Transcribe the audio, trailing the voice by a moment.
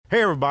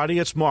Hey everybody,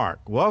 it's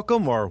Mark.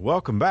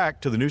 Welcome back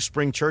to the New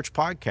Spring Church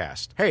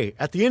Podcast. Hey,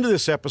 at the end of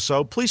this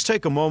episode, please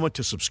take a moment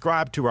to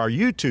subscribe to our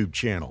YouTube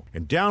channel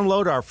and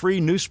download our free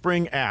New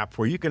Spring app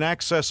where you can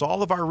access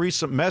all of our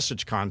recent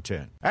message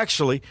content.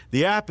 Actually,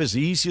 the app is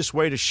the easiest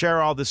way to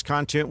share all this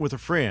content with a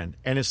friend,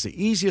 and it's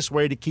the easiest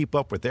way to keep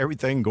up with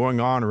everything going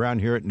on around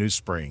here at New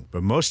Spring.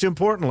 But most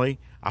importantly,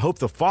 I hope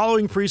the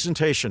following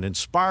presentation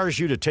inspires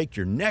you to take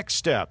your next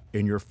step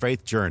in your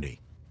faith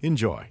journey.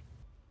 Enjoy.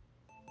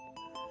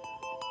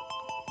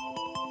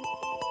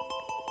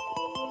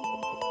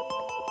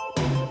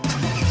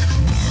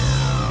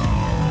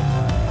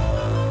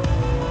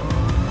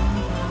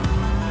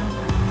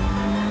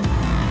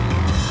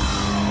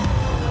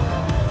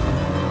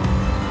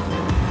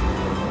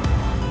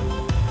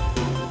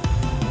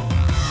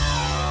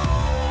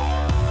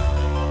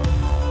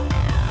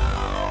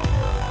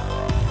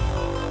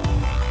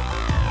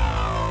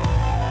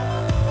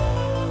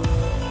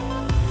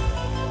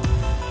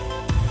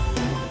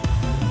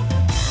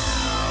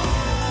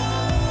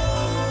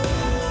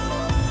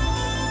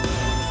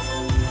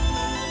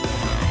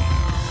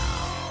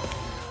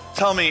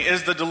 Tell me,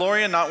 is the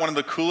DeLorean not one of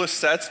the coolest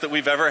sets that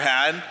we've ever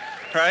had,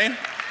 right?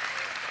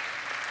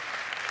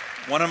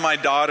 One of my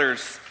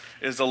daughters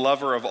is a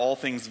lover of all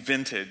things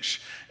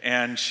vintage,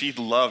 and she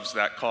loves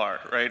that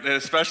car, right? And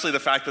especially the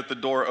fact that the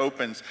door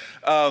opens.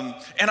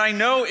 And I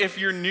know if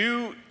you're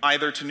new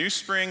either to New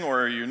Spring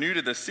or you're new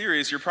to this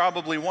series, you're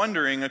probably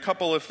wondering a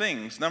couple of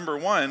things. Number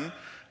one,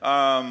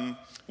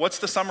 what's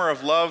the Summer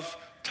of Love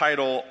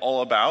title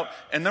all about?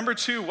 And number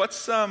two,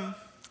 what's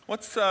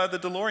the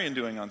DeLorean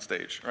doing on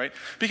stage, right?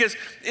 Because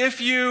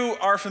if you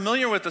are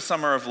familiar with the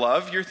Summer of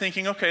Love, you're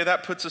thinking, okay,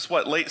 that puts us,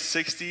 late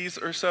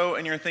 60s or so,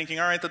 and you're thinking,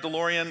 all right, the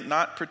DeLorean,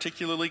 not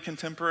particularly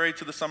contemporary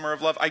to the Summer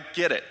of Love. I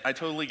get it. I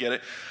totally get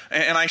it.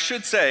 And I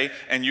should say,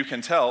 and you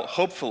can tell,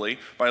 hopefully,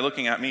 by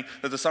looking at me,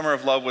 that the Summer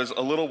of Love was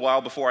a little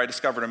while before I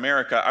discovered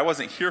America. I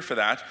wasn't here for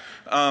that.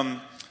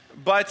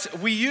 But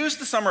we use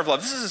the Summer of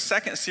Love. This is the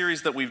second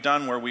series that we've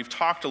done where we've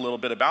talked a little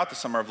bit about the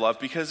Summer of Love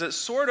because it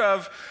sort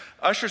of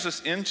ushers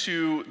us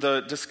into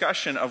the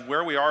discussion of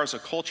where we are as a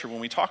culture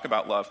when we talk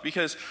about love.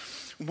 Because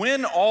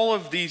when all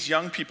of these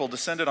young people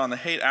descended on the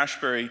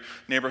Haight-Ashbury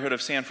neighborhood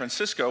of San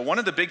Francisco, one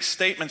of the big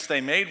statements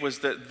they made was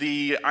that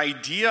the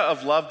idea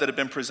of love that had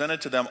been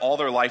presented to them all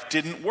their life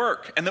didn't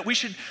work, and that we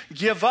should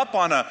give up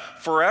on a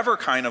forever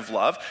kind of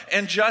love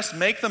and just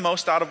make the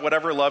most out of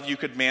whatever love you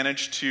could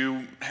manage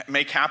to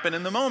make happen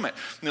in the moment.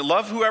 You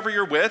love whoever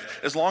you're with.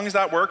 As long as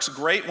that works,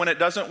 great. When it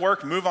doesn't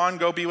work, move on,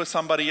 go be with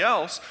somebody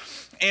else.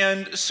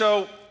 And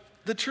so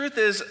the truth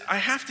is, I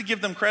have to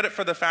give them credit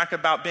for the fact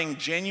about being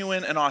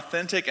genuine and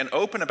authentic and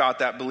open about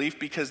that belief,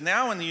 because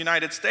now in the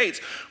United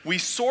States, we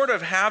sort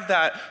of have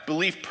that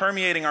belief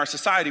permeating our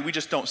society. We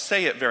just don't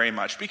say it very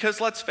much because,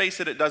 let's face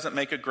it, it doesn't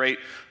make a great,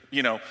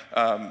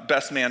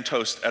 best man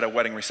toast at a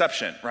wedding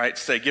reception, right?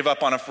 Say, give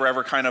up on a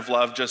forever kind of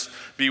love, just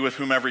be with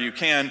whomever you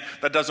can.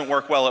 That doesn't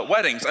work well at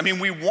weddings. I mean,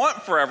 we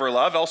want forever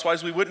love,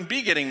 elsewise we wouldn't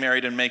be getting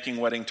married and making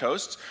wedding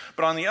toasts.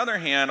 But on the other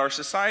hand, our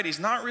society's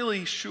not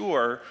really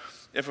sure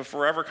if a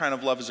forever kind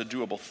of love is a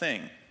doable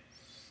thing.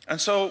 And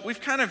so we've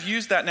kind of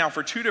used that now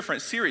for two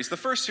different series. The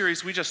first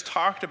series, we just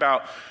talked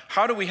about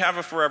how do we have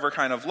a forever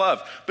kind of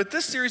love. But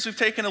this series, we've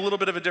taken a little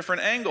bit of a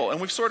different angle, and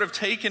we've sort of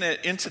taken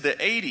it into the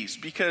 80s,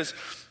 because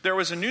there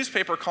was a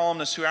newspaper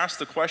columnist who asked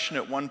the question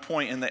at one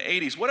point in the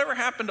 80s, whatever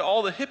happened to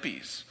all the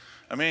hippies?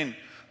 I mean,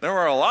 there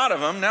were a lot of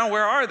them. Now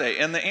where are they?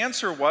 And the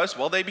answer was,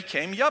 well, they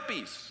became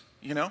yuppies.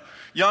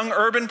 Young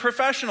urban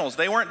professionals.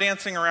 They weren't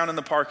dancing around in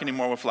the park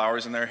anymore with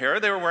flowers in their hair.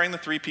 They were wearing the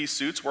three-piece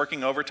suits,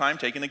 working overtime,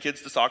 taking the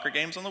kids to soccer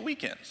games on the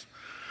weekends.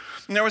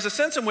 And there was a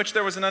sense in which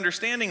there was an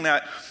understanding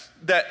that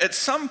at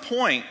some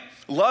point,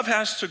 love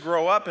has to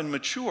grow up and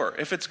mature.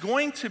 If it's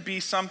going to be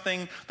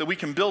something that we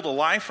can build a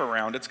life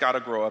around, it's got to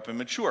grow up and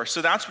mature.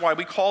 So that's why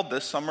we called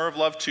this Summer of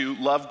Love 2,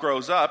 Love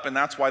Grows Up, and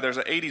that's why there's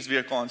an 80s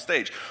vehicle on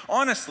stage.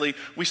 Honestly,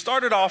 we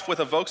started off with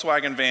a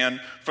Volkswagen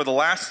van for the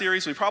last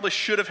series. We probably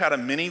should have had a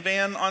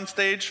minivan on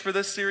stage for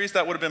this series.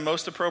 That would have been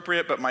most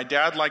appropriate, but my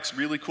dad likes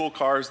really cool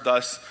cars,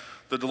 thus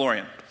the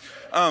DeLorean.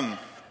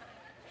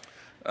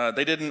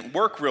 They didn't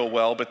work real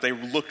well, but they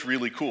looked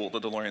really cool, the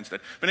DeLoreans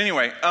did. But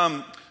anyway,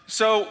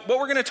 so what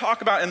we're going to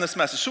talk about in this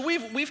message, so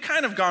we've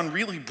kind of gone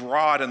really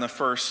broad in the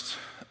first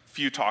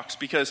few talks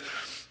because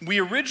we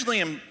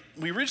originally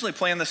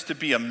planned this to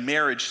be a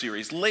marriage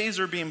series,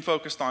 laser beam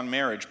focused on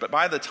marriage. But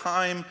by the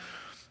time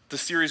the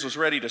series was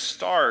ready to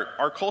start,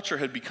 our culture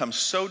had become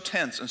so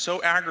tense and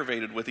so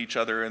aggravated with each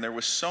other, and there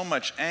was so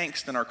much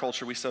angst in our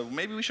culture, we said, well,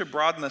 maybe we should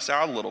broaden this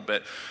out a little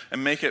bit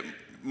and make it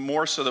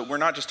more so that we're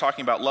not just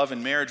talking about love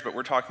and marriage, but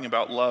we're talking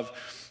about love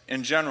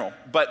in general.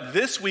 But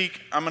this week,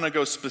 I'm going to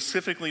go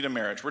specifically to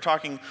marriage. We're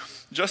talking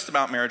just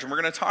about marriage, and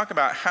we're going to talk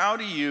about how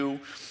do you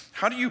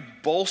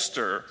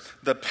bolster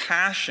the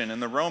passion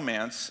and the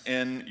romance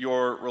in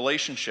your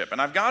relationship. And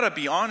I've got to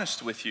be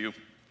honest with you.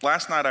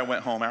 Last night I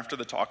went home after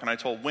the talk, and I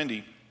told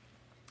Wendy,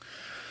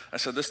 I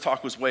said this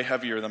talk was way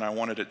heavier than I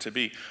wanted it to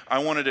be. I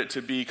wanted it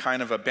to be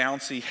kind of a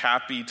bouncy,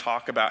 happy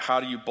talk about how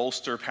do you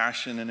bolster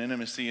passion and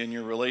intimacy in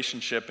your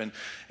relationship, and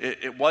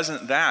it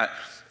wasn't that.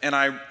 And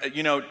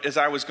as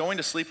I was going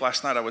to sleep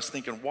last night, I was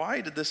thinking,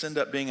 why did this end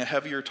up being a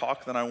heavier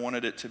talk than I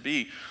wanted it to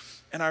be?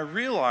 And I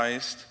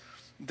realized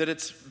that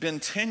it's been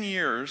 10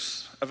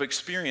 years of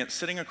experience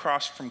sitting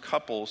across from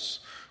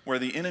couples where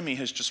the enemy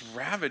has just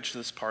ravaged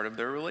this part of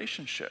their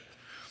relationship.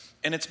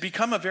 And it's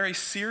become a very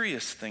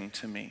serious thing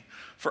to me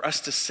for us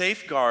to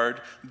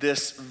safeguard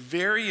this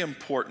very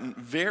important,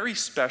 very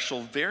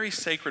special, very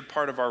sacred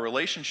part of our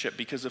relationship,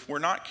 because if we're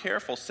not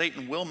careful,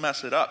 Satan will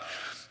mess it up.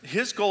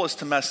 His goal is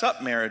to mess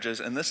up marriages,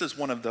 and this is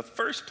one of the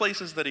first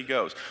places that he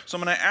goes. So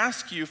I'm going to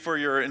ask you for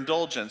your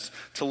indulgence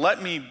to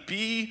let me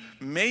be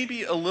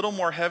maybe a little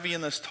more heavy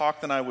in this talk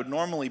than I would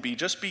normally be,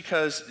 just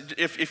because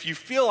if you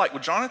feel like,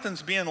 well,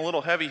 Jonathan's being a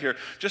little heavy here,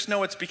 just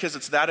know it's because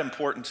it's that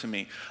important to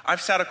me.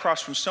 I've sat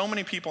across from so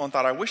many people and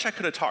thought, I wish I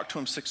could have talked to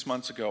him 6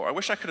 months ago. I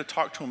wish I could have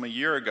talked to him a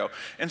year ago.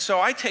 And so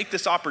I take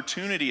this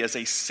opportunity as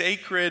a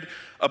sacred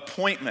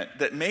appointment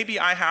that maybe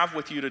I have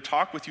with you to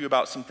talk with you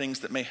about some things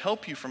that may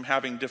help you from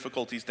having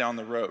difficulties down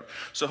the road.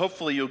 So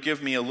hopefully you'll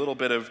give me a little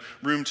bit of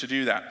room to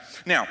do that.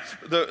 Now,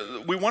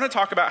 we want to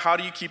talk about how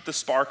do you keep the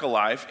spark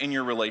alive in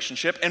your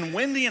relationship. And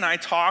Wendy and I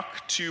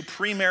talk to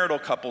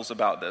premarital couples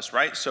about this,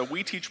 right? So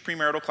we teach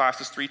premarital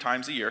classes 3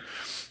 times a year.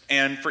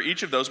 And for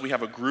each of those, we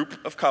have a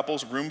group of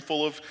couples, room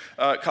full of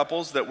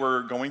couples that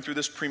we're going through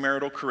this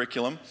premarital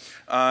curriculum.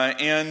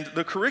 And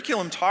the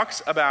curriculum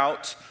talks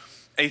about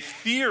a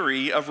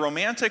theory of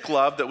romantic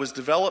love that was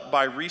developed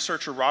by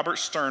researcher Robert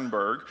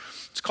Sternberg.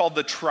 It's called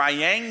the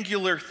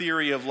triangular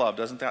theory of love.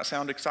 Doesn't that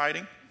sound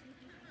exciting?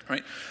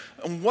 Right?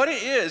 And what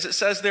it is, it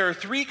says there are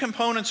 3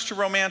 components to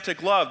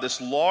romantic love. This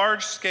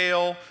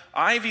large-scale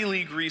Ivy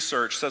League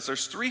research says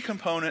there's 3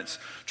 components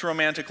to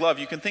romantic love.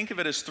 You can think of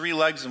it as 3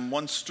 legs and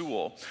 1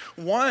 stool.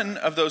 One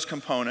of those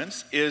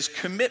components is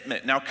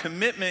commitment. Now,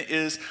 commitment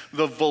is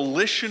the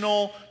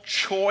volitional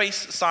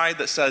choice side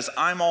that says,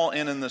 I'm all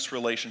in this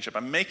relationship.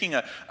 I'm making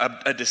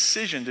a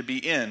decision to be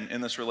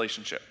in this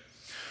relationship.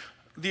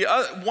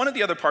 One of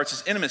the other parts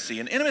is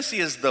intimacy. And intimacy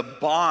is the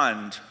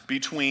bond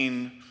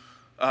between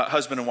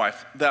husband and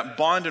wife, that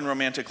bond in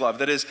romantic love,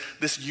 that is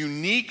this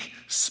unique,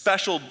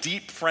 special,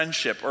 deep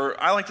friendship, or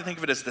I like to think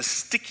of it as the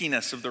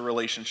stickiness of the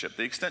relationship,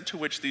 the extent to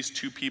which these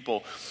 2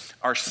 people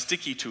are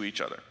sticky to each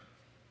other.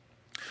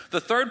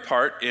 The third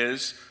part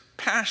is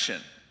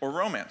passion or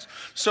romance.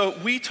 So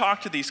we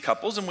talk to these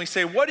couples and we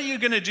say, what are you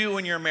going to do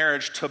in your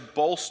marriage to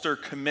bolster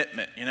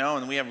commitment?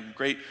 And we have a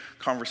great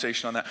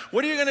conversation on that.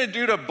 What are you going to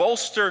do to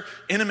bolster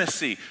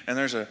intimacy? And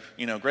there's a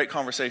great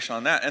conversation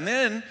on that. And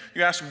then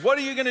you ask, what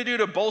are you going to do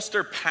to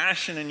bolster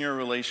passion in your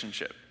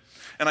relationship?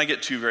 And I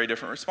get 2 very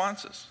different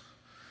responses.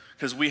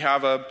 Because we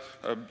have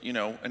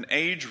an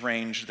age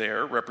range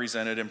there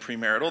represented in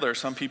premarital. There are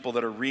some people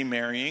that are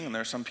remarrying, and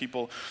there are some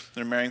people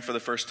that are marrying for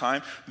the first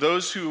time.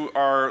 Those who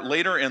are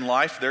later in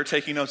life, they're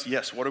taking notes.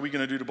 Yes, what are we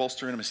going to do to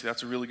bolster intimacy?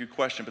 That's a really good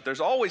question. But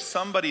there's always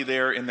somebody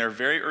there in their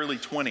very early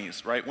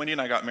 20s, right? Wendy and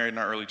I got married in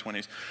our early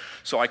 20s,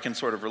 so I can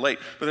sort of relate.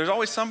 But there's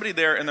always somebody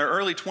there in their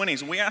early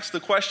 20s, and we ask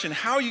the question,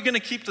 how are you going to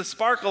keep the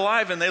spark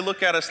alive? And they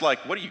look at us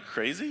like, what, are you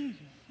crazy?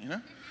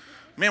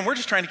 Man, we're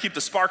just trying to keep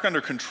the spark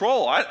under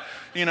control.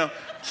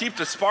 Keep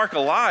the spark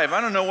alive.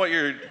 I don't know what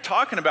you're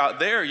talking about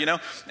there,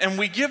 And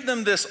we give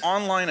them this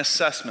online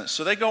assessment.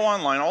 So they go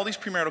online, all these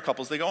premarital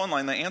couples, they go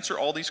online, they answer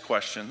all these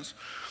questions.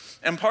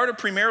 And part of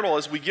premarital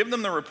is we give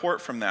them the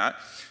report from that.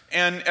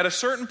 And at a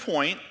certain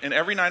point, in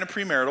every night of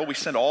premarital, we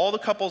send all the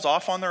couples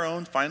off on their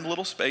own, find a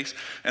little space,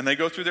 and they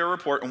go through their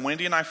report. And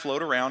Wendy and I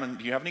float around, and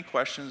do you have any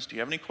questions? Do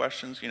you have any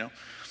questions?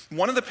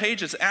 One of the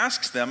pages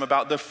asks them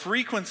about the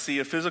frequency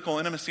of physical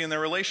intimacy in their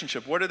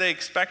relationship. What are they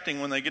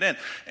expecting when they get in?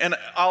 And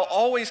I'll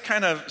always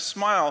kind of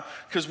smile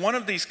because one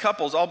of these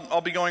couples,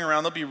 I'll be going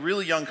around, they'll be a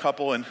really young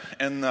couple, and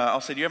I'll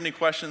say, do you have any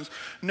questions?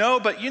 No,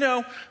 but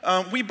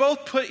we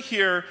both put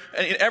here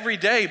every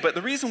day, but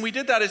the reason we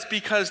did that is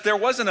because there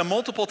wasn't a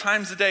multiple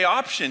times a day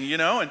option,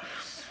 and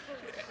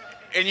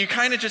you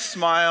kind of just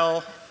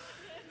smile.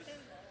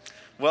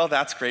 Well,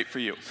 that's great for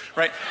you,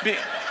 right?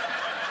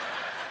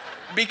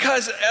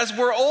 Because as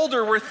we're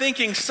older, we're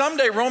thinking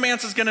someday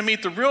romance is going to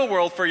meet the real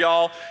world for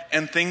y'all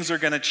and things are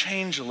going to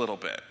change a little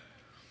bit,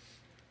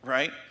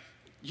 right?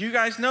 You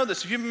guys know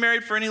this. If you've been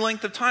married for any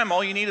length of time,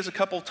 all you need is a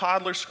couple of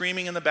toddlers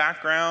screaming in the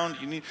background.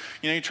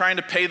 You're trying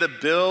to pay the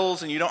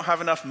bills and you don't have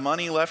enough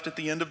money left at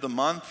the end of the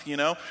month,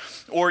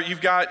 Or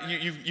you've got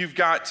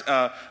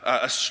a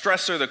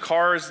stressor, the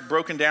car is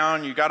broken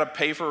down, you got to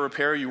pay for a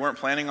repair you weren't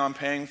planning on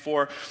paying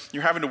for.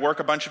 You're having to work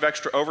a bunch of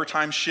extra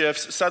overtime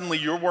shifts. Suddenly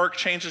your work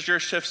changes your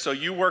shift, so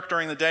you work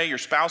during the day, your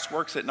spouse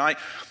works at night.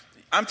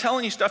 I'm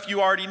telling you stuff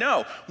you already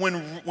know.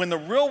 When the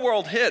real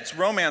world hits,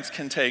 romance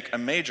can take a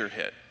major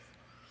hit.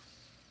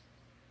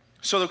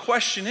 So the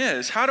question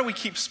is, how do we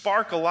keep the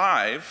spark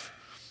alive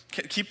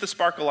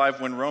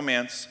when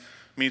romance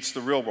meets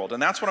the real world?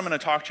 And that's what I'm going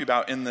to talk to you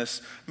about in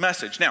this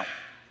message. Now,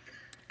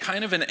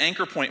 kind of an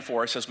anchor point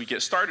for us as we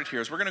get started here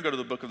is we're going to go to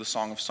the book of the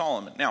Song of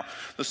Solomon. Now,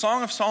 the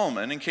Song of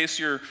Solomon, in case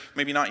you're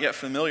maybe not yet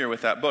familiar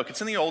with that book,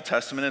 it's in the Old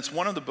Testament. It's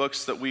one of the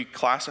books that we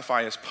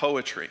classify as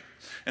poetry.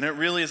 And it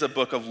really is a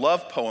book of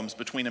love poems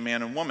between a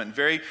man and woman.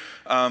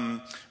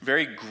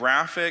 Very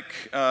graphic.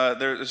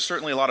 There's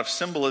certainly a lot of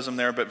symbolism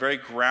there, but very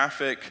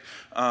graphic,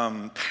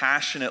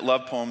 passionate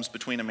love poems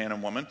between a man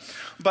and woman.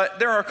 But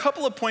there are a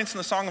couple of points in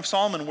the Song of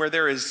Solomon where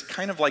there is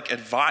kind of like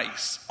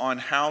advice on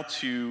how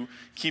to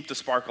keep the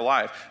spark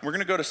alive. And we're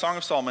going to go to Song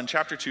of Solomon,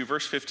 chapter 2,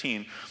 verse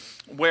 15.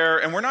 And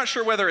we're not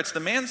sure whether it's the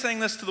man saying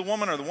this to the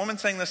woman or the woman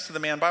saying this to the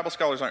man. Bible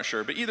scholars aren't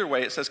sure. But either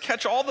way, it says,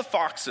 catch all the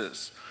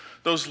foxes,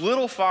 those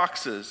little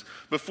foxes,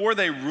 before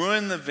they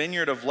ruin the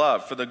vineyard of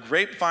love, for the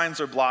grapevines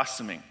are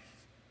blossoming.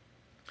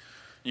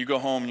 You go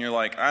home and you're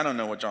like, I don't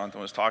know what Jonathan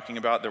was talking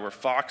about. There were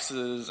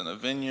foxes and a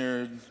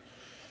vineyard.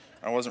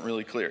 I wasn't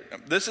really clear.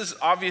 This is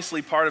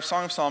obviously part of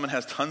Song of Solomon,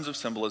 has tons of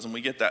symbolism.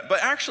 We get that.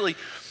 But actually,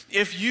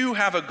 if you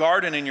have a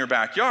garden in your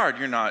backyard,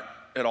 you're not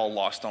at all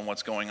lost on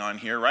what's going on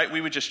here, right?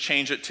 We would just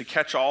change it to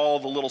catch all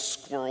the little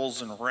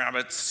squirrels and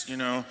rabbits,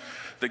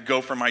 that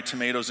go for my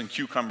tomatoes and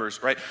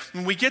cucumbers, right?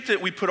 And we get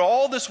that we put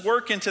all this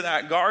work into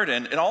that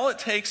garden, and all it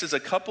takes is a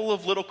couple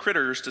of little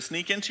critters to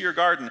sneak into your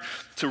garden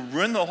to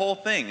ruin the whole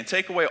thing and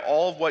take away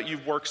all of what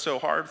you've worked so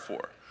hard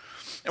for.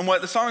 And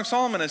what the Song of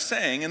Solomon is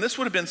saying, and this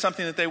would have been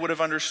something that they would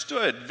have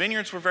understood.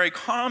 Vineyards were very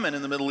common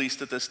in the Middle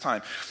East at this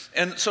time.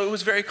 And so it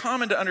was very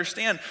common to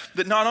understand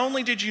that not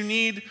only did you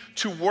need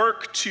to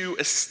work to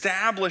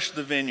establish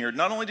the vineyard,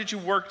 not only did you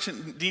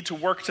need to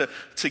work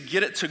to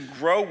get it to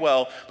grow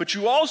well, but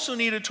you also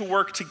needed to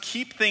work to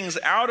keep things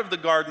out of the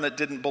garden that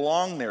didn't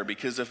belong there,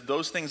 because if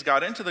those things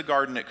got into the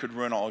garden, it could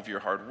ruin all of your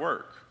hard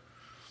work.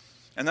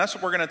 And that's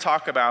what we're going to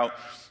talk about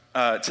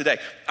today.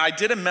 I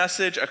did a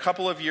message a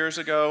couple of years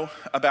ago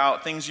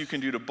about things you can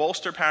do to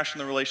bolster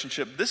passion in the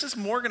relationship. This is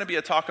more going to be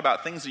a talk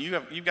about things that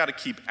you've got to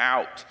keep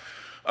out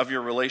of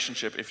your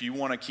relationship if you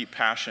want to keep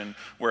passion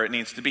where it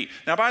needs to be.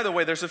 Now, by the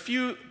way, there's a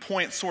few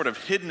points sort of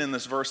hidden in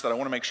this verse that I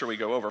want to make sure we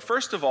go over.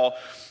 First of all,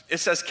 it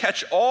says,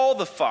 catch all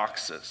the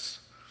foxes.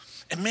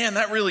 And man,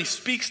 that really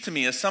speaks to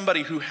me as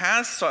somebody who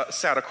has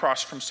sat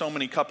across from so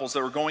many couples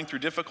that were going through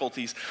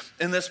difficulties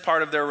in this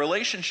part of their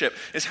relationship,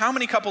 is how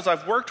many couples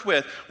I've worked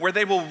with where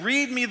they will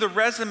read me the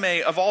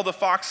resume of all the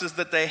foxes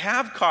that they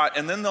have caught,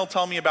 and then they'll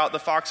tell me about the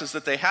foxes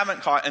that they haven't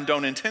caught and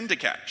don't intend to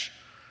catch.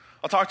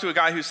 I'll talk to a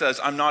guy who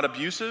says, I'm not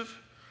abusive.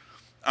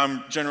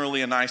 I'm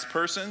generally a nice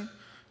person.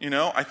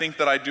 I think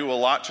that I do a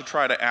lot to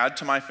try to add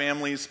to my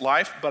family's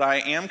life, but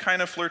I am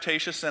kind of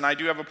flirtatious and I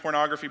do have a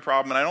pornography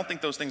problem, and I don't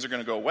think those things are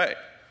going to go away.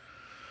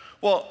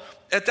 Well,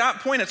 at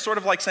that point, it's sort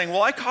of like saying,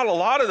 well, I caught a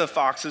lot of the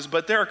foxes,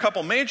 but there are a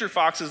couple major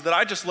foxes that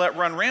I just let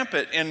run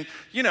rampant. And,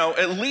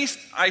 at least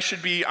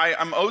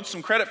I'm owed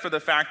some credit for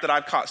the fact that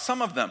I've caught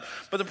some of them.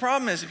 But the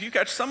problem is, if you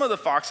catch some of the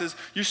foxes,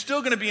 you're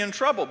still going to be in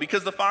trouble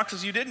because the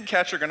foxes you didn't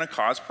catch are going to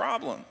cause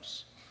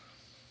problems.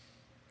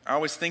 I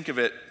always think of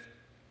it,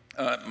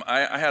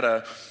 I had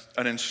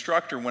an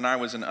instructor when I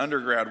was an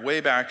undergrad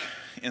way back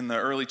in the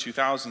early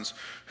 2000s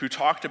who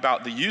talked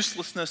about the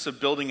uselessness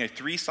of building a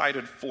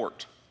three-sided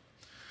fort.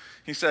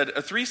 He said,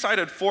 a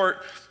three-sided fort,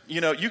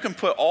 you can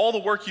put all the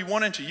work you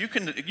want into. You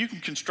can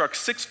construct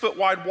 6-foot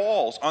wide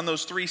walls on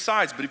those three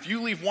sides, but if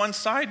you leave one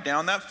side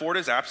down, that fort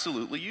is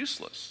absolutely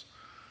useless.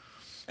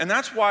 And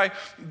that's why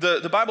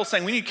the Bible's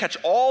saying we need to catch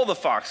all the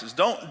foxes.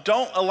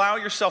 Don't allow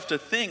yourself to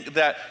think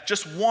that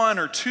just one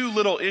or two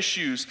little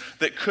issues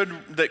that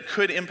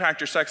could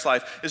impact your sex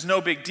life is no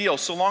big deal,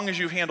 so long as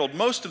you've handled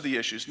most of the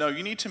issues. No,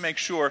 you need to make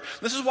sure.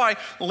 This is why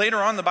later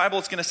on the Bible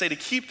is going to say to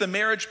keep the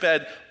marriage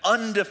bed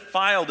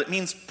undefiled. It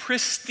means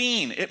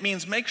pristine. It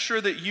means make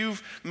sure that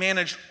you've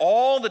managed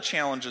all the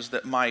challenges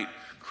that might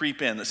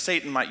creep in, that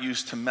Satan might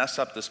use to mess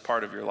up this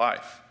part of your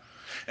life.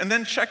 And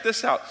then check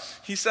this out.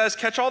 He says,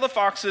 catch all the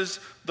foxes,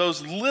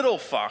 those little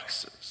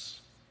foxes.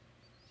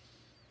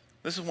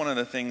 This is one of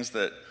the things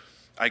that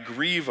I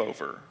grieve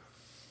over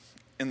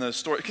in the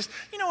story. Because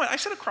you know what? I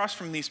sat across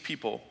from these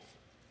people.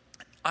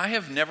 I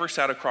have never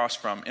sat across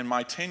from, in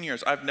my 10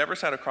 years, I've never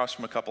sat across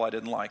from a couple I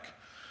didn't like.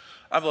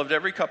 I've loved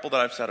every couple that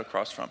I've sat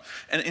across from.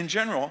 And in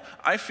general,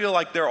 I feel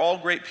like they're all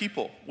great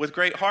people with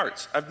great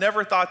hearts. I've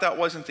never thought that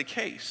wasn't the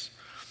case.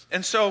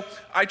 And so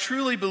I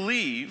truly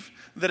believe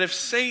that if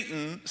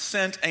Satan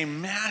sent a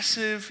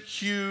massive,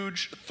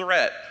 huge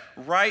threat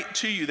right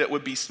to you that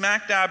would be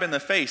smack dab in the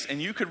face,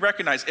 and you could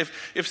recognize,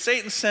 if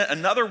Satan sent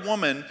another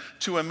woman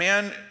to a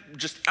man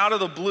just out of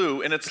the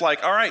blue, and it's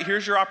like, all right,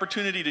 here's your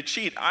opportunity to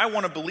cheat, I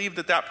want to believe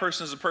that that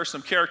person is a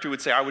person of character who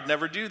would say, I would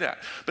never do that.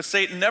 But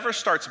Satan never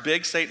starts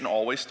big, Satan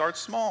always starts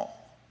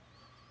small.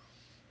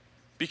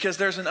 Because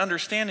there's an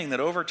understanding that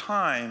over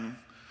time,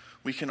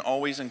 we can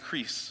always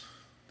increase.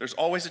 There's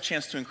always a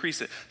chance to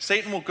increase it.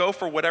 Satan will go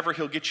for whatever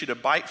he'll get you to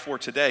bite for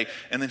today,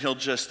 and then he'll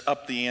just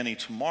up the ante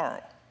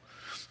tomorrow.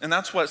 And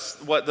that's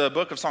what the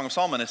book of Song of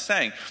Solomon is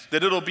saying,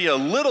 that it'll be a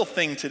little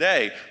thing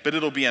today, but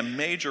it'll be a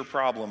major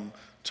problem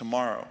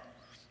tomorrow.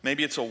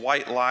 Maybe it's a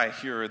white lie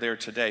here or there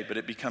today, but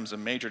it becomes a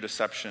major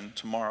deception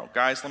tomorrow.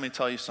 Guys, let me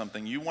tell you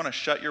something. You want to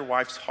shut your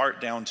wife's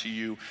heart down to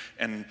you,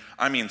 and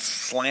I mean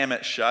slam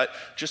it shut,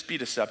 just be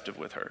deceptive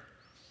with her.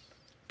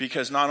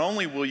 Because not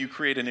only will you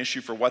create an issue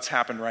for what's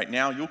happened right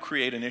now, you'll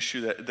create an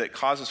issue that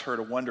causes her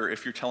to wonder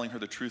if you're telling her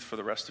the truth for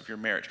the rest of your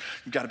marriage.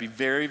 You've got to be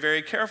very,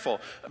 very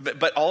careful.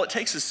 But all it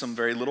takes is some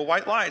very little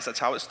white lies. That's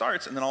how it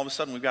starts. And then all of a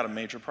sudden, we've got a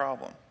major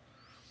problem.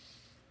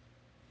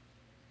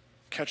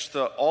 Catch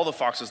all the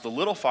foxes, the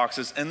little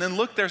foxes, and then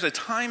look, there's a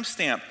time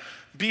stamp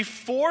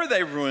before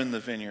they ruin the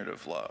vineyard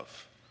of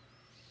love.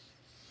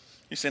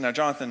 You say, now,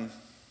 Jonathan,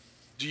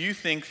 do you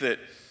think that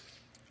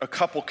a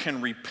couple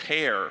can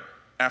repair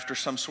after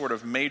some sort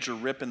of major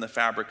rip in the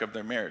fabric of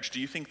their marriage? Do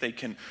you think they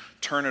can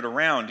turn it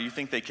around? Do you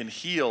think they can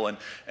heal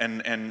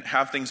and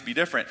have things be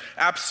different?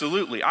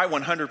 Absolutely. I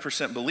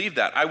 100% believe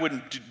that. I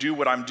wouldn't do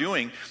what I'm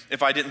doing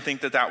if I didn't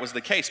think that was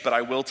the case. But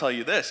I will tell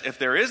you this. If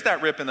there is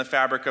that rip in the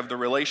fabric of the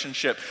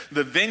relationship,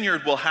 the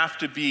vineyard will have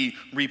to be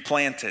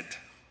replanted.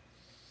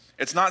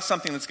 It's not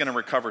something that's going to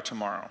recover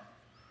tomorrow.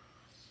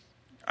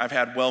 I've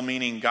had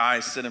well-meaning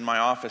guys sit in my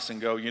office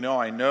and go,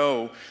 I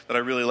know that I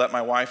really let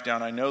my wife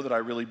down. I know that I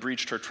really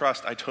breached her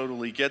trust. I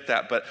totally get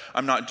that, but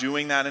I'm not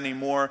doing that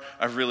anymore.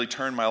 I've really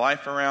turned my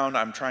life around.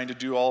 I'm trying to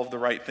do all of the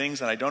right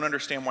things, and I don't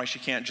understand why she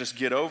can't just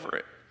get over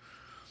it.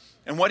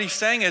 And what he's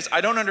saying is,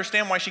 I don't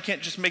understand why she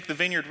can't just make the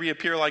vineyard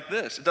reappear like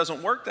this. It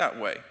doesn't work that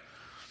way.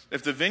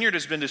 If the vineyard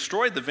has been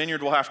destroyed, the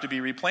vineyard will have to be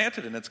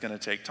replanted, and it's going to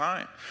take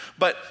time.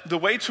 But the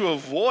way to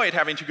avoid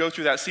having to go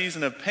through that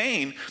season of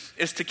pain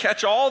is to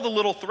catch all the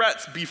little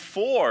threats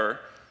before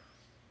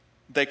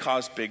they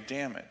cause big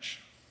damage.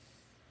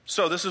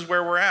 So this is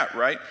where we're at,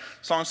 right?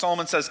 Song of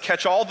Solomon says,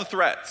 catch all the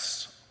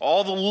threats,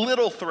 all the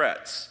little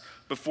threats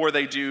before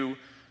they do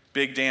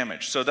big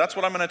damage. So that's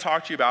what I'm going to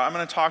talk to you about. I'm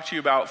going to talk to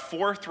you about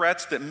 4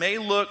 threats that may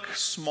look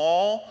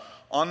small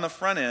on the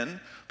front end,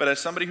 but as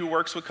somebody who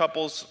works with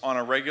couples on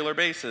a regular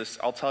basis,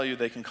 I'll tell you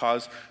they can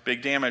cause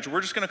big damage.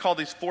 We're just going to call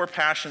these 4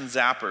 passion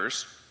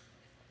zappers.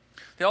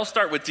 They all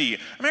start with D.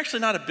 I'm actually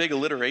not a big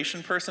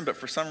alliteration person, but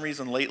for some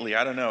reason lately,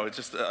 I don't know, it's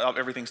just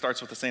everything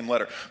starts with the same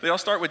letter. They all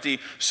start with D.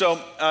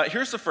 So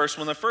here's the first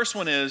one. The first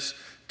one is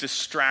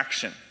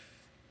distraction.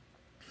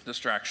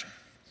 Distraction.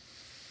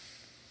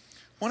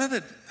 One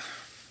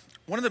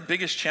of the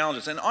biggest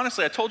challenges, and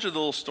honestly, I told you the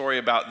little story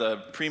about the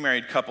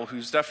pre-married couple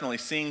who's definitely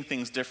seeing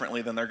things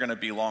differently than they're going to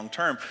be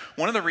long-term.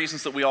 One of the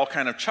reasons that we all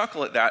kind of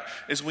chuckle at that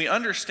is we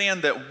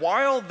understand that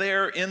while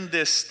they're in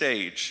this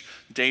stage,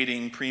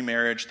 dating,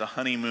 pre-marriage, the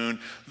honeymoon,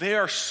 they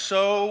are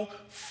so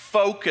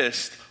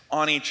focused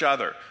on each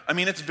other. I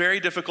mean, it's very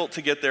difficult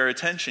to get their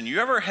attention.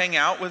 You ever hang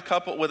out with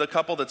a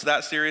couple that's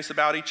that serious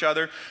about each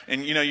other,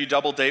 and you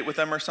double date with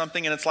them or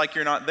something, and it's like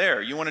you're not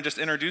there. You want to just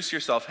introduce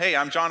yourself. Hey,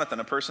 I'm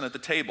Jonathan, a person at the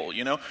table,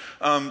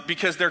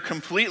 because they're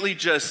completely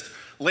just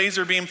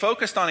laser beam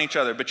focused on each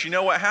other. But you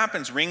know what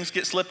happens? Rings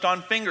get slipped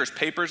on fingers,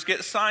 papers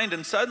get signed,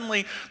 and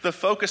suddenly the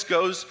focus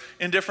goes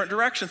in different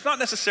directions. Not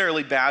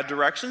necessarily bad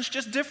directions,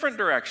 just different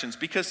directions,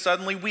 because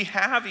suddenly we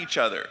have each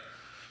other.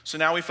 So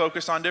now we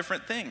focus on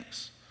different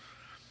things.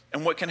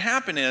 And what can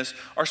happen is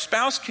our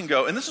spouse can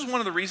go, and this is one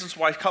of the reasons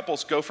why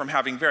couples go from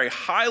having very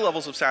high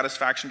levels of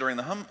satisfaction during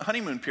the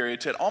honeymoon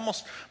period to it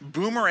almost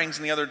boomerangs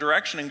in the other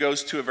direction and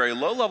goes to a very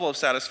low level of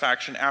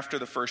satisfaction after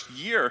the first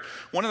year.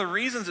 One of the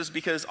reasons is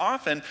because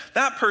often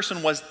that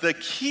person was the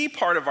key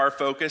part of our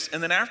focus,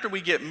 and then after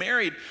we get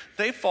married,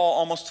 they fall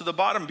almost to the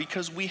bottom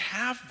because we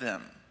have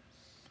them.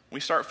 We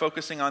start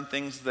focusing on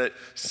things that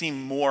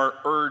seem more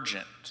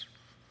urgent.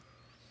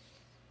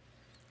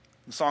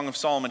 The Song of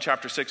Solomon,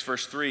 chapter 6,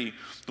 verse 3,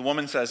 the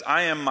woman says,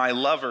 I am my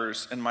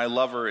lover's, and my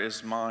lover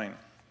is mine.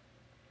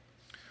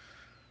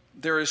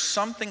 There is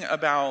something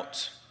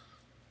about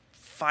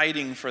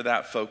fighting for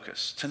that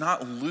focus, to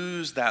not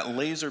lose that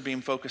laser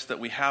beam focus that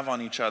we have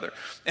on each other.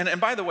 And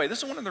by the way, this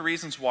is one of the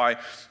reasons why,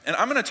 and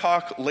I'm going to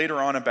talk later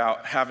on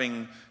about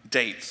having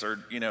dates or,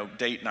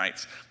 date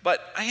nights,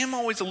 but I am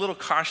always a little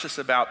cautious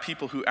about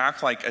people who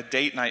act like a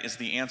date night is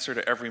the answer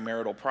to every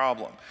marital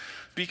problem.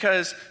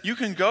 Because you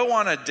can go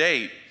on a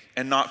date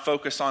and not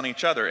focus on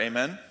each other,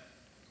 amen?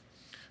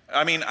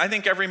 I mean, I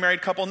think every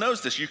married couple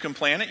knows this. You can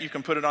plan it, you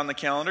can put it on the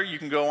calendar, you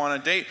can go on a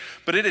date,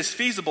 but it is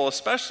feasible,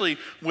 especially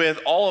with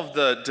all of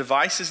the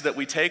devices that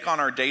we take on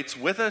our dates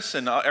with us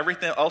and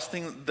everything else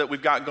that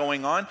we've got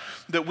going on,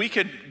 that we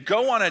could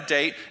go on a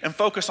date and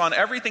focus on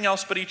everything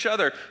else but each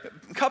other.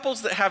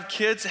 Couples that have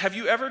kids, have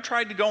you ever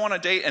tried to go on a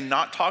date and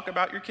not talk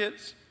about your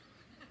kids?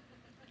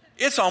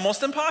 It's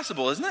almost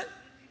impossible, isn't it?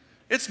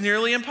 It's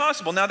nearly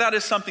impossible. Now, that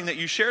is something that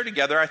you share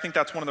together. I think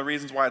that's one of the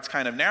reasons why it's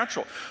kind of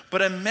natural.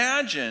 But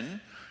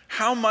imagine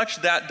how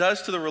much that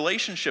does to the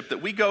relationship,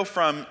 that we go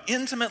from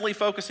intimately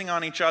focusing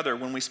on each other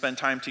when we spend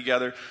time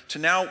together to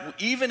now,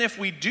 even if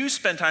we do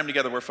spend time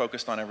together, we're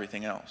focused on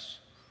everything else.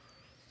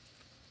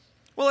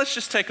 Well, let's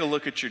just take a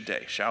look at your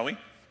day, shall we?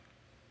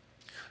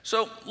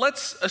 So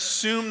let's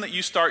assume that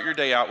you start your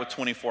day out with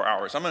 24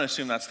 hours. I'm going to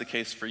assume that's the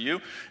case for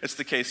you. It's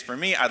the case for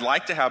me. I'd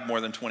like to have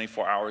more than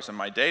 24 hours in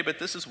my day, but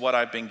this is what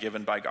I've been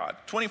given by God.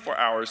 24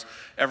 hours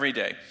every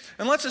day.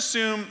 And let's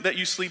assume that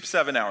you sleep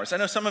 7 hours. I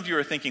know some of you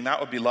are thinking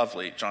that would be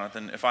lovely,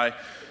 Jonathan, if I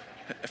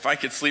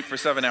could sleep for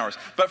 7 hours.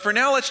 But for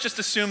now, let's just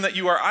assume that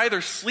you are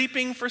either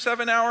sleeping for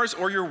 7 hours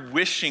or you're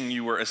wishing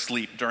you were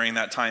asleep during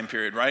that time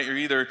period, right? You're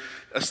either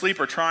asleep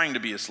or trying to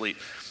be asleep.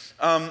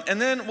 And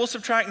then we'll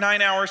subtract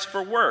 9 hours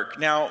for work.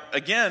 Now,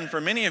 again,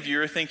 for many of you,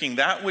 you're thinking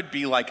that would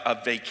be like a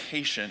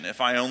vacation if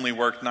I only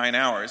worked 9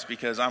 hours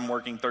because I'm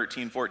working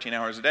 13, 14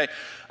 hours a day.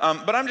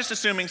 But I'm just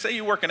assuming, say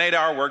you work an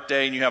 8-hour work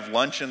day and you have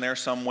lunch in there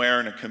somewhere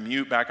and a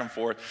commute back and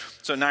forth,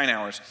 so 9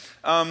 hours.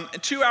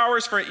 2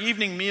 hours for an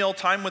evening meal,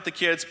 time with the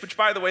kids, which,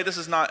 by the way, this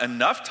is not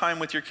enough time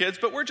with your kids,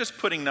 but we're just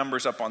putting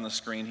numbers up on the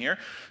screen here.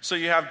 So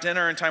you have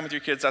dinner and time with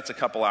your kids, that's a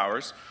couple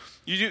hours.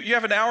 You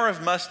have an hour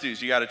of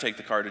must-dos. You got to take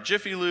the car to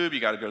Jiffy Lube. You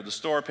got to go to the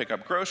store, pick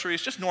up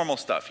groceries, just normal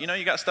stuff. You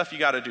got stuff you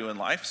got to do in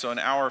life, so an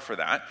hour for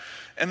that.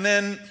 And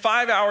then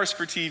 5 hours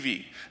for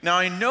TV. Now,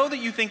 I know that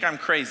you think I'm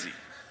crazy,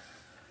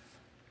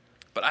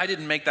 but I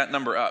didn't make that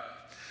number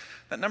up.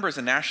 That number is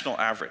a national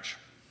average,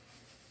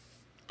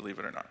 believe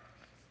it or not,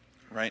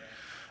 right?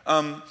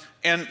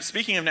 And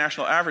speaking of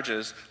national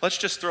averages, let's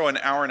just throw an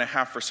hour and a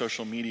half for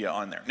social media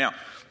on there. Now,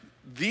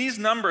 these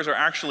numbers are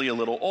actually a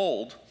little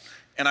old,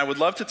 and I would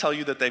love to tell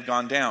you that they've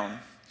gone down,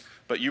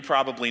 but you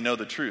probably know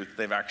the truth.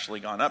 They've actually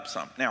gone up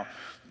some. Now,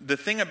 the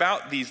thing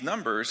about these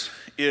numbers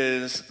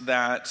is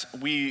that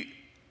we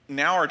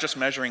now are just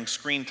measuring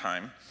screen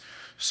time.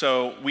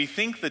 So we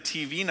think the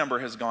TV number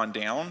has gone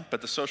down,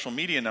 but the social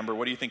media number,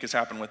 what do you think has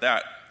happened with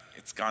that?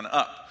 It's gone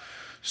up.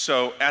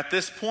 So at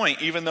this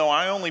point, even though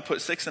I only put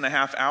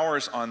 6.5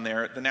 hours on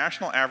there, the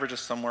national average is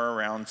somewhere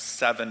around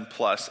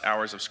 7+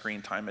 hours of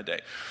screen time a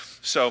day.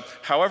 So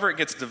however it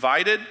gets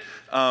divided,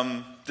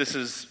 this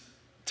is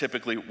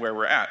typically where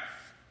we're at.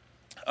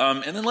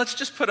 And then let's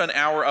just put an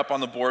hour up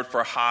on the board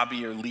for a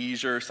hobby or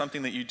leisure,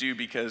 something that you do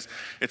because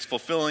it's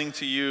fulfilling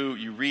to you,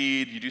 you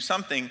read, you do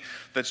something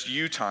that's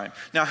you time.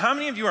 Now, how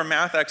many of you are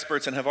math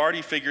experts and have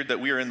already figured that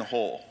we are in the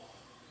hole?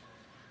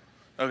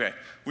 Okay,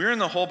 we're in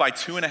the hole by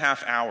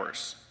 2.5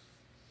 hours.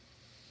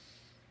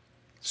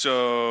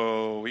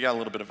 So we got a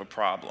little bit of a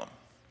problem.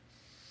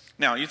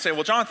 Now, you'd say,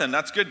 well, Jonathan,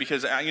 that's good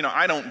because,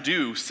 I don't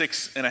do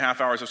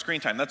 6.5 hours of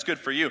screen time. That's good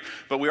for you,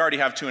 but we already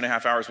have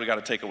 2.5 hours we got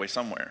to take away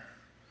somewhere.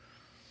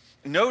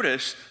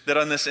 Notice that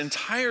on this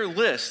entire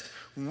list,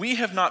 we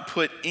have not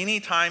put any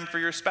time for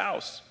your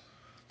spouse.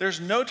 There's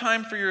no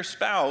time for your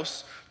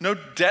spouse, no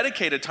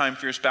dedicated time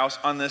for your spouse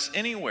on this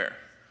anywhere.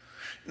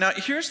 Now,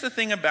 here's the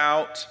thing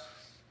about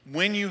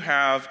when you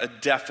have a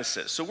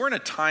deficit. So we're in a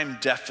time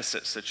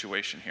deficit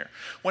situation here.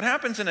 What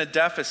happens in a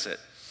deficit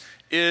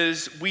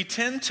is we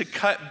tend to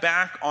cut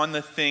back on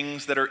the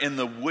things that are in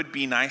the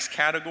would-be nice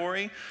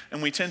category,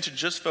 and we tend to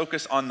just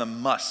focus on the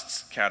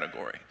musts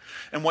category.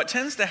 And what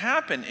tends to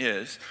happen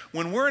is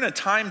when we're in a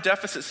time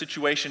deficit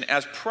situation,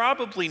 as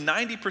probably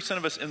 90%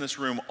 of us in this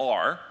room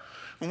are,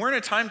 when we're in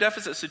a time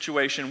deficit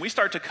situation, we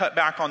start to cut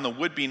back on the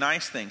would-be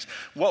nice things.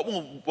 What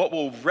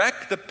will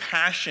wreck the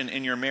passion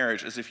in your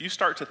marriage is if you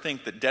start to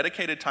think that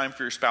dedicated time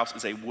for your spouse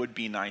is a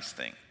would-be nice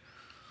thing.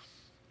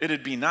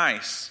 It'd be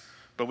nice,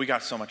 but we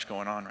got so much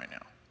going on right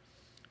now.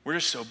 We're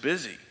just so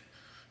busy,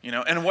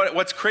 And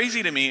what's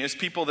crazy to me is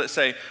people that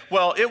say,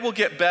 well, it will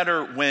get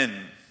better when,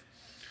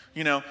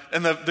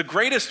 And the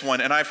greatest one,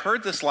 and I've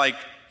heard this like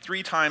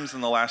 3 times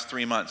in the last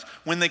 3 months,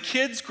 when the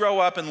kids grow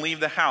up and leave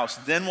the house,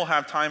 then we'll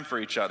have time for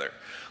each other.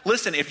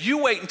 Listen, if you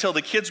wait until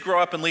the kids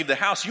grow up and leave the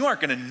house, you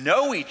aren't going to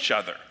know each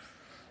other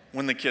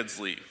when the kids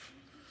leave.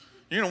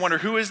 You're going to wonder,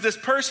 who is this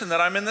person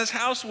that I'm in this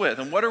house with?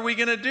 And what are we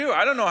going to do?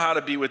 I don't know how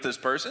to be with this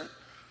person.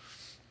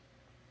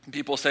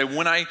 People say,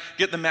 when I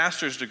get the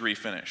master's degree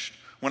finished,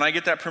 when I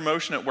get that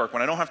promotion at work,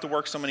 when I don't have to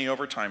work so many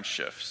overtime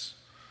shifts.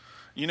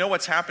 You know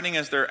what's happening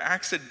is they're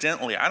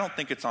accidentally, I don't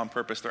think it's on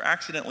purpose, they're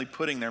accidentally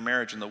putting their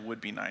marriage in the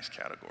would-be nice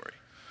category.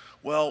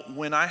 Well,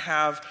 when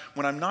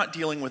I'm not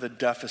dealing with a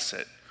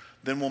deficit,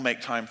 then we'll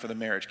make time for the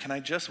marriage. Can I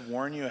just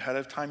warn you ahead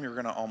of time, you're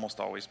going to almost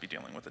always be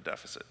dealing with a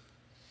deficit.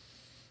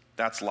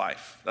 That's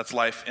life. That's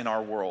life in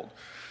our world.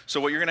 So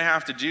what you're going to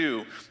have to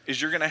do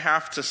is you're going to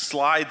have to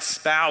slide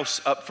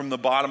spouse up from the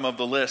bottom of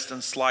the list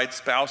and slide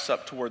spouse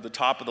up toward the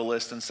top of the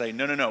list and say,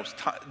 no.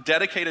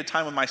 Dedicated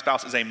time with my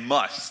spouse is a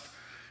must.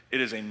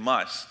 It is a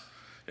must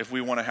if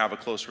we want to have a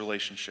close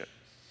relationship.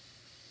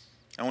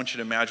 I want you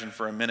to imagine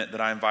for a minute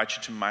that I invite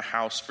you to my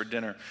house for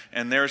dinner.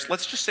 And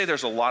let's just say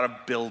there's a lot of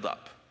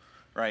buildup,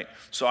 right?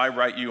 So I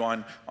write you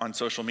on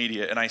social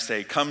media and I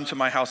say, come to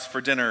my house for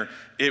dinner.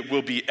 It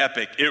will be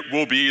epic. It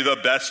will be the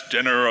best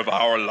dinner of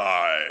our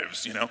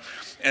lives,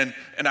 And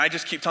I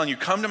just keep telling you,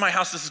 come to my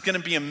house. This is going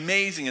to be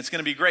amazing. It's going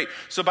to be great.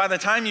 So by the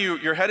time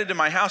you're headed to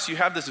my house, you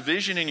have this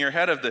vision in your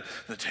head of the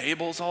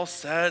table's all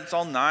set. It's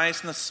all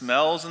nice and the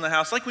smells in the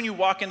house. Like when you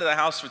walk into the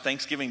house for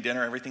Thanksgiving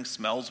dinner, everything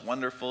smells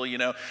wonderful,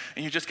 And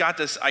you just got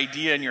this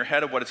idea in your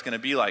head of what it's going to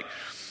be like.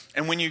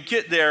 And when you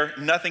get there,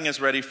 nothing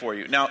is ready for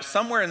you. Now,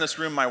 somewhere in this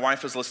room, my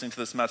wife is listening to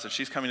this message.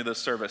 She's coming to this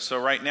service. So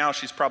right now,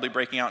 she's probably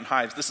breaking out in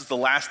hives. This is the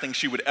last thing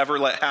she would ever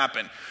let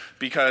happen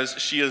because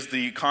she is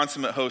the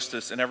consummate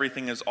hostess and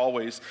everything is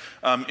always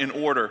in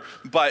order.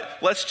 But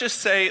let's just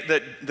say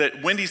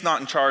that Wendy's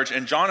not in charge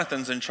and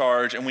Jonathan's in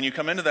charge. And when you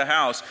come into the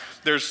house,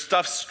 there's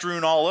stuff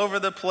strewn all over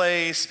the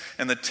place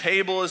and the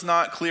table is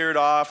not cleared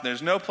off. And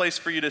there's no place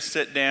for you to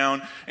sit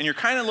down. And you're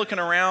kind of looking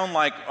around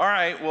like, all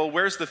right, well,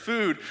 where's the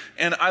food?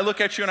 And I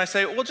look at you and I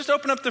say, well, just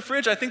open up the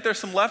fridge. I think there's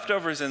some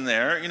leftovers in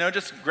there.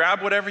 Just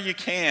grab whatever you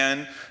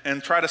can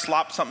and try to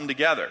slop something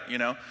together, You're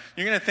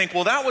going to think,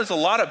 well, that was a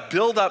lot of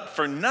buildup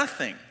for nothing.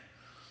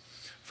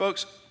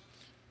 Folks,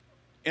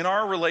 in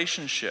our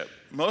relationship,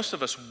 most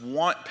of us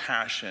want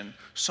passion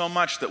so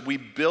much that we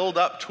build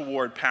up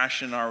toward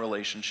passion in our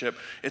relationship.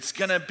 It's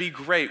going to be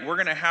great. We're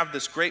going to have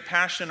this great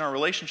passion in our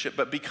relationship,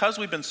 but because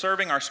we've been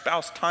serving our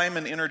spouse time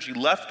and energy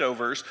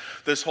leftovers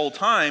this whole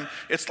time,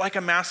 it's like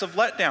a massive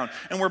letdown.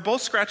 And we're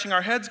both scratching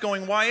our heads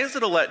going, why is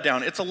it a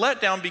letdown? It's a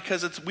letdown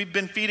because we've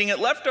been feeding it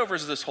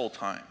leftovers this whole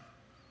time.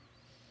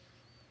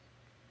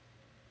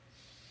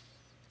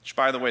 Which,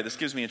 by the way, this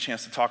gives me a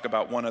chance to talk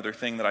about one other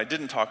thing that I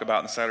didn't talk about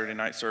in the Saturday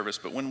night service.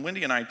 But when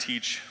Wendy and I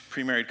teach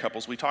pre-married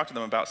couples, we talk to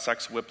them about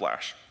sex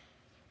whiplash,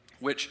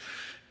 which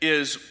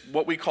is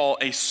what we call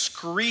a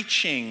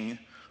screeching,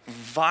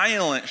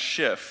 violent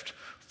shift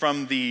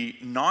from the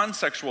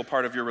non-sexual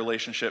part of your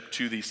relationship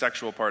to the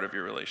sexual part of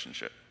your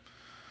relationship.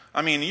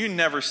 I mean, you've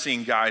never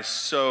seen guys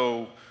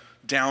so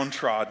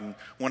downtrodden.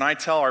 When I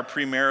tell our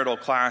premarital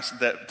class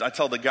that I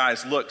tell the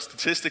guys, look,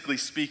 statistically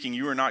speaking,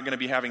 you are not going to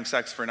be having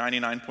sex for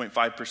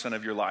 99.5%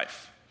 of your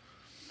life.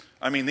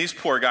 I mean, these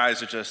poor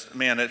guys are just,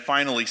 man, it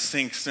finally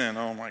sinks in.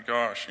 Oh my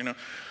gosh,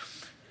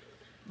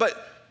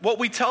 But what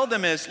we tell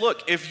them is,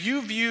 look, if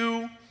you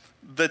view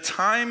the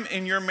time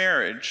in your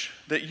marriage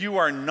that you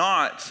are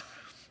not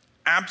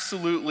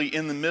absolutely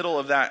in the middle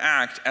of that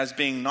act as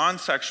being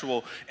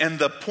non-sexual and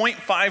the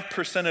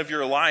 0.5% of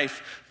your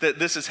life that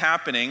this is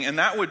happening, and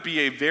that would be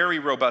a very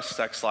robust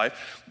sex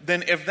life,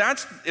 then if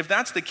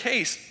that's the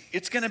case,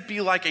 it's going to be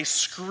like a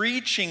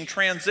screeching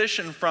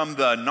transition from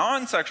the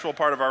non-sexual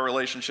part of our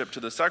relationship to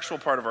the sexual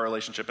part of our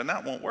relationship, and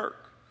that won't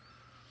work.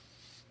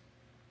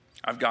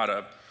 I've got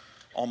a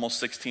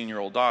almost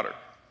 16-year-old daughter.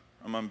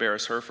 I'm going to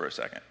embarrass her for a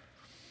second.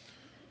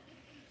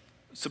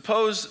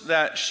 Suppose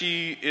that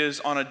she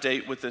is on a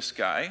date with this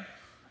guy,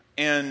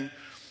 and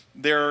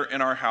they're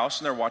in our house,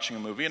 and they're watching a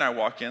movie, and I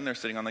walk in, they're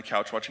sitting on the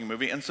couch watching a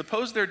movie, and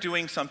suppose they're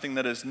doing something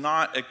that is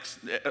not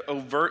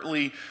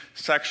overtly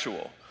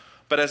sexual.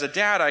 But as a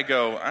dad, I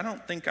go, I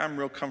don't think I'm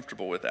real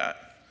comfortable with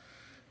that.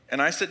 And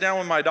I sit down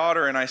with my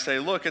daughter, and I say,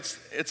 look,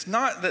 it's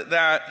not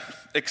that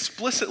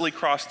explicitly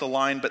crossed the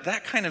line, but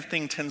that kind of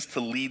thing tends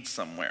to lead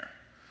somewhere.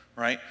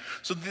 Right?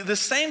 So the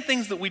same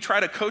things that we try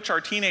to coach our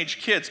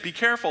teenage kids, be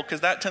careful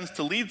because that tends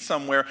to lead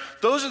somewhere.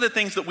 Those are the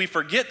things that we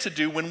forget to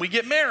do when we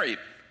get married.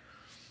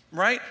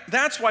 Right?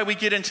 That's why we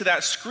get into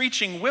that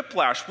screeching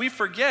whiplash. We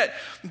forget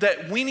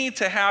that we need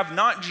to have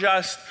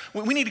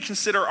we need to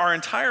consider our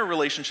entire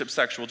relationship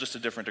sexual, just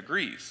at different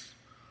degrees.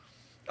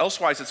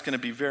 Elsewise, it's going to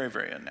be very,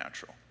 very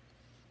unnatural.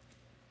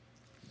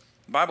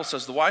 The Bible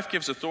says the wife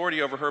gives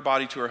authority over her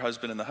body to her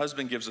husband, and the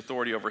husband gives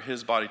authority over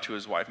his body to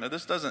his wife. Now,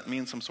 this doesn't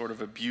mean some sort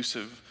of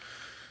abusive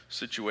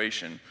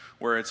situation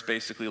where it's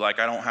basically like,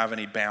 I don't have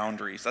any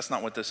boundaries. That's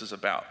not what this is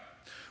about.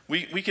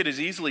 We could as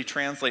easily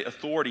translate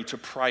authority to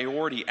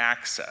priority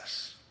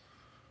access,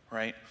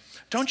 right?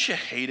 Don't you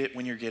hate it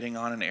when you're getting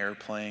on an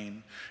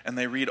airplane and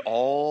they read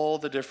all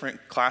the different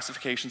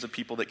classifications of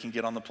people that can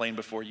get on the plane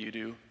before you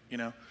do,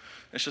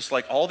 It's just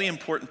like all the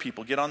important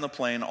people get on the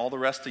plane, all the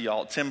rest of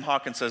y'all. Tim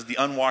Hawkins says the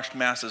unwashed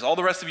masses. All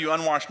the rest of you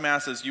unwashed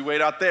masses, you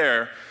wait out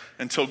there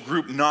until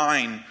group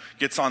 9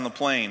 gets on the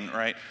plane,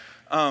 right?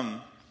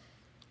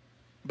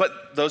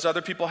 But those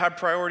other people have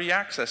priority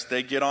access.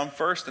 They get on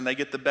first and they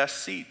get the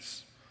best seats.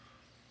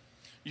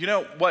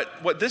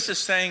 What this is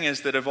saying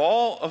is that of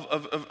all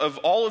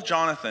of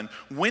Jonathan,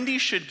 Wendy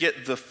should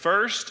get the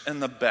first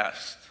and the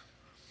best.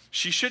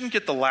 She shouldn't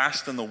get the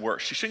last and the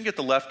worst. She shouldn't get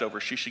the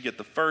leftovers. She should get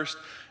the first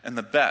and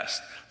the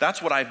best.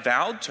 That's what I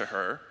vowed to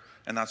her,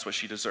 and that's what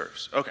she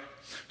deserves. Okay,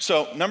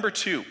 so number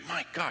 2.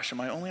 My gosh, am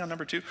I only on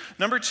number 2?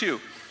 Number 2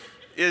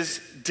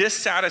 is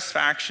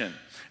dissatisfaction.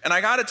 And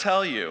I got to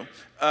tell you,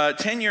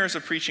 10 years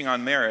of preaching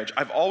on marriage,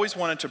 I've always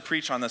wanted to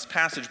preach on this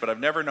passage, but I've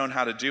never known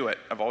how to do it.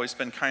 I've always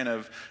been kind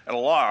of at a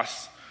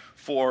loss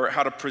for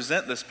how to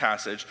present this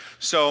passage.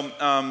 So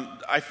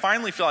I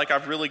finally feel like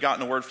I've really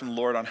gotten a word from the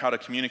Lord on how to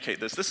communicate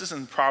this. This is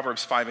in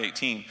Proverbs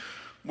 5:18,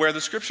 where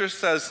the scripture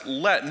says,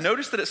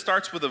 notice that it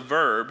starts with a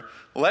verb,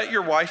 let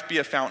your wife be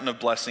a fountain of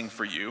blessing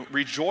for you.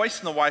 Rejoice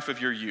in the wife of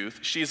your youth.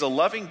 She is a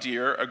loving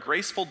deer, a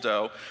graceful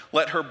doe.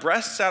 Let her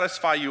breast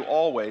satisfy you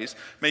always.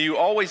 May you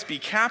always be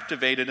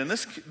captivated. And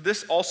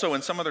this also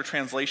in some other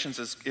translations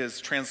is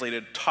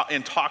translated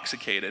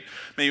intoxicated.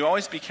 May you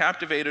always be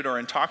captivated or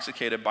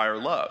intoxicated by her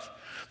love.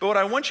 But what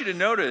I want you to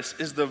notice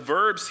is the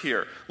verbs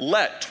here.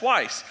 Let,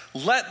 twice.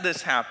 Let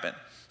this happen.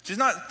 She's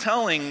not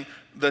telling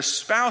the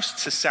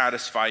spouse to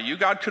satisfy you.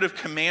 God could have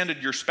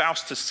commanded your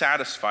spouse to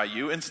satisfy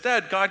you.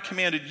 Instead, God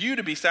commanded you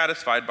to be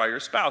satisfied by your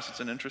spouse. It's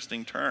an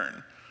interesting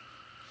turn.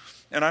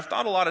 And I've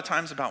thought a lot of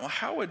times about, well,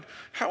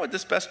 how would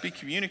this best be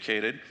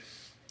communicated?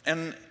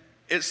 And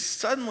it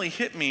suddenly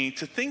hit me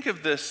to think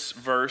of this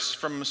verse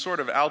from a sort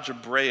of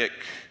algebraic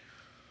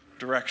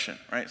direction,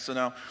 right? So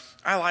now,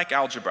 I like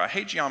algebra. I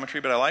hate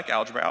geometry, but I like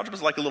algebra. Algebra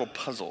is like a little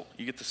puzzle.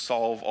 You get to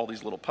solve all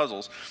these little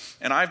puzzles.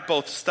 And I've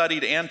both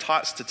studied and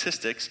taught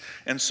statistics,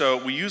 and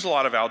so we use a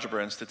lot of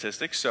algebra and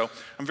statistics, so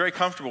I'm very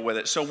comfortable with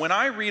it. So when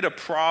I read a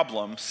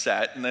problem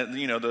set, and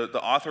the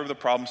author of the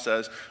problem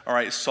says, all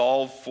right,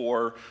 solve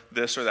for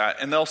this or that,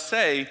 and they'll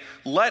say,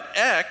 let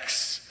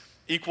x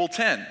equal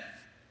 10.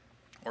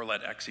 Or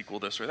let x equal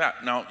this or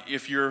that. Now,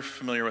 if you're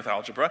familiar with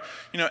algebra,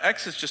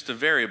 x is just a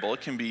variable.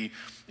 It can be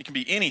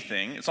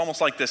anything. It's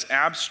almost like this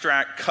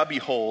abstract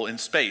cubbyhole in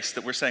space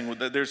that we're saying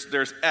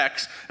there's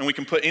x, and we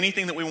can put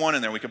anything that we want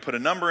in there. We can put a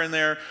number in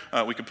there.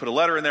 We can put a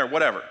letter in there,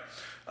 whatever.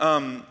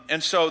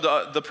 And so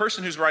the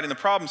person who's writing the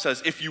problem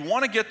says, if you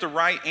want to get the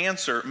right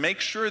answer,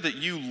 make sure that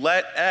you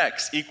let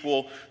x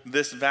equal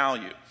this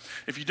value.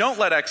 If you don't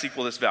let x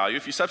equal this value,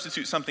 if you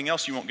substitute something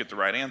else, you won't get the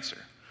right answer.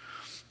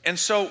 And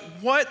so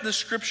what the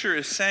scripture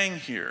is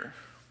saying here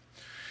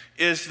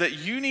is that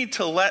you need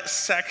to let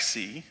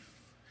sexy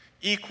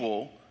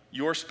equal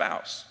your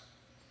spouse,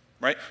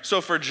 right? So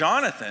for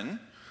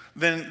Jonathan,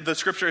 then the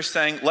scripture is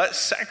saying, let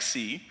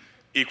sexy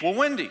equal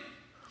Wendy.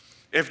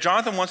 If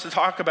Jonathan wants to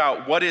talk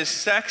about what is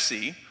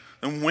sexy,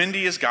 then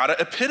Wendy has got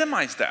to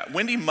epitomize that.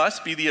 Wendy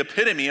must be the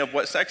epitome of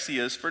what sexy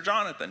is for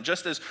Jonathan,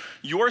 just as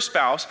your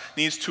spouse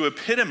needs to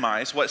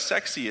epitomize what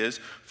sexy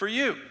is for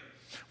you.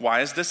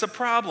 Why is this a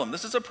problem?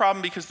 This is a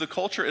problem because the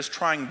culture is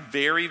trying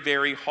very,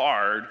 very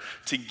hard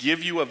to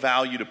give you a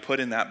value to put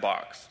in that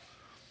box.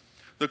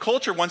 The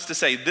culture wants to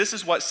say, this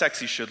is what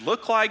sexy should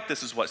look like,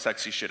 this is what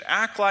sexy should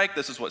act like,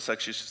 this is what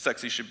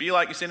sexy should be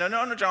like. You say,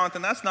 no,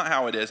 Jonathan, that's not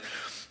how it is.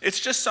 It's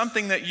just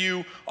something that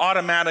you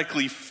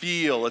automatically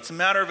feel. It's a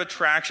matter of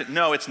attraction.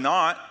 No, it's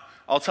not.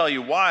 I'll tell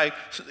you why.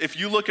 If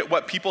you look at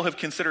what people have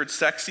considered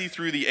sexy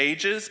through the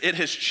ages, it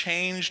has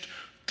changed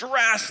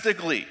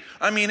drastically.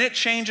 I mean, it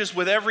changes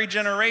with every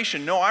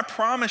generation. No, I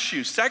promise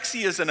you,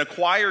 sexy is an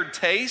acquired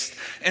taste,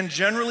 and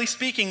generally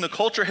speaking, the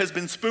culture has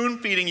been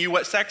spoon-feeding you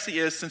what sexy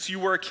is since you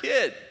were a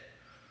kid.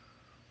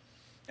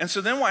 And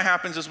so then what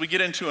happens is we get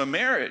into a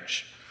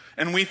marriage,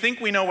 and we think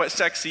we know what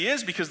sexy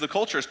is because the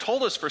culture has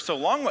told us for so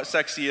long what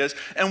sexy is,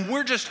 and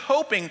we're just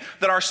hoping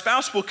that our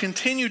spouse will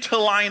continue to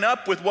line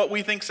up with what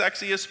we think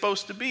sexy is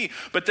supposed to be.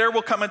 But there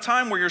will come a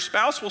time where your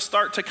spouse will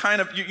start to kind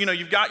of,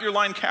 you've got your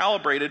line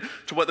calibrated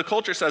to what the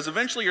culture says.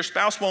 Eventually your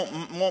spouse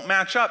won't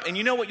match up, and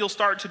you know what you'll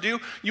start to do?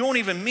 You won't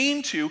even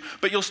mean to,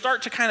 but you'll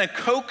start to kind of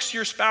coax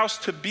your spouse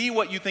to be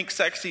what you think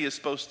sexy is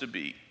supposed to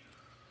be.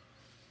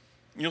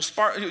 You'll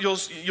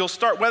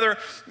start whether,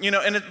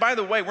 and by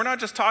the way, we're not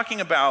just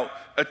talking about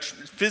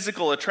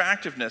physical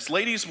attractiveness.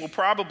 Ladies will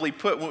probably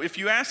if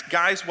you ask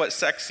guys what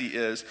sexy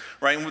is,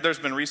 right, and there's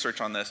been research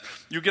on this,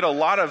 you get a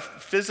lot of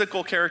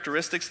physical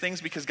characteristics,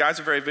 things, because guys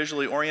are very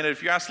visually oriented.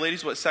 If you ask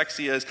ladies what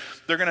sexy is,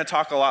 they're going to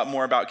talk a lot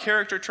more about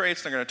character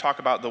traits. They're going to talk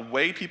about the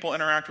way people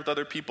interact with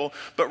other people.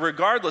 But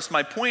regardless,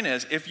 my point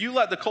is, if you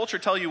let the culture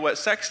tell you what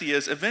sexy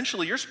is,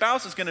 eventually your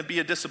spouse is going to be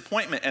a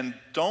disappointment, and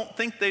don't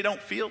think they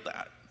don't feel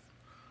that.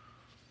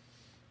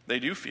 They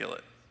do feel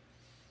it.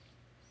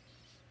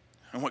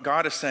 And what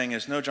God is saying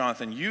is, no,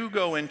 Jonathan, you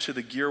go into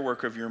the gear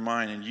work of your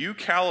mind and you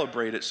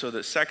calibrate it so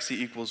that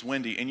sexy equals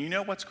Wendy. And you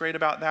know what's great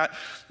about that?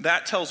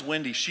 That tells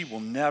Wendy she will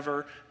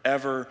never,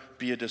 ever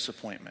be a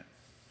disappointment.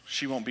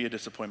 She won't be a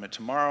disappointment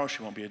tomorrow.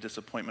 She won't be a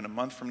disappointment a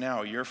month from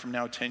now, a year from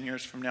now, 10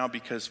 years from now,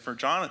 because for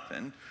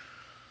Jonathan,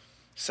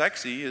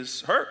 sexy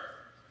is her.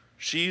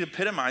 She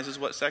epitomizes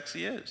what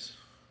sexy is.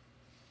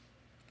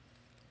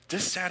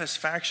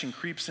 Dissatisfaction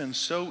creeps in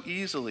so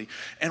easily,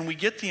 and we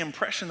get the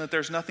impression that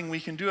there's nothing we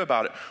can do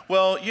about it.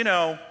 Well,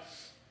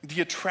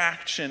 the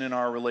attraction in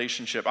our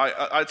relationship.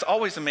 It's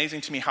always amazing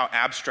to me how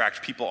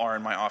abstract people are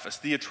in my office.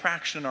 The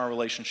attraction in our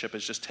relationship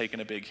has just taken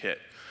a big hit.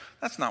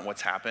 That's not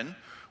what's happened.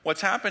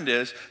 What's happened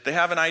is they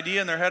have an idea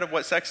in their head of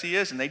what sexy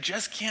is, and they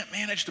just can't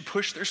manage to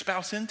push their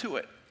spouse into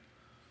it.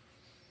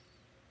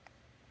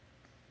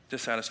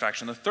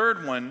 Dissatisfaction. The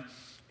third one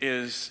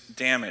is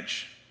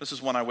damage. This is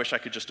one I wish I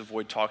could just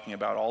avoid talking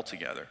about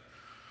altogether.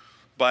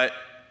 But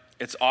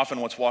it's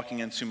often what's walking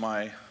into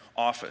my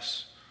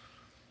office.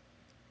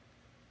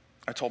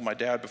 I told my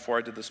dad before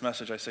I did this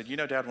message, I said,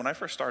 Dad, when I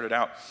first started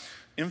out,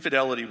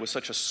 infidelity was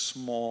such a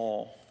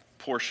small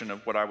portion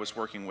of what I was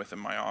working with in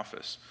my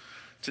office.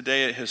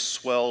 Today it has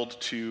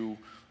swelled to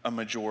a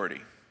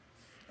majority.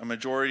 A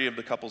majority of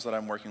the couples that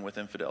I'm working with,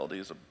 infidelity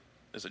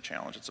is a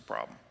challenge, it's a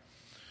problem.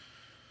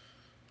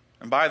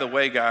 And by the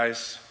way,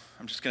 guys,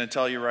 I'm just going to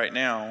tell you right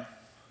now,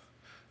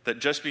 that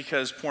just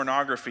because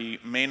pornography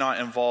may not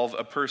involve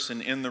a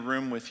person in the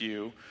room with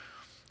you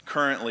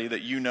currently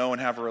that you know and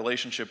have a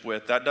relationship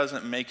with, that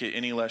doesn't make it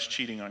any less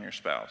cheating on your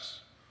spouse.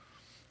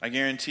 I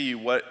guarantee you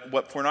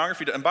what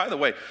pornography does. And by the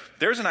way,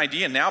 there's an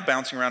idea now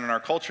bouncing around in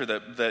our culture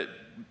that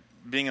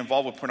being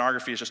involved with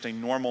pornography is just a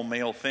normal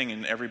male thing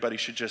and everybody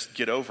should just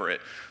get over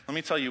it. Let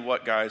me tell you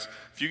what, guys,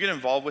 if you get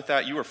involved with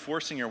that, you are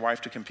forcing your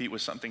wife to compete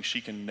with something she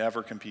can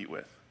never compete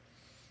with.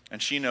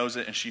 And she knows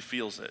it and she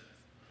feels it.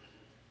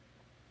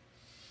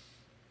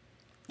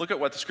 Look at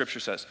what the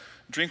scripture says.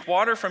 Drink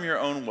water from your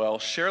own well,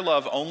 share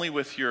love only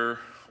with your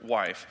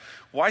wife.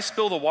 Why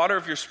spill the water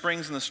of your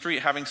springs in the street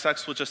having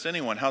sex with just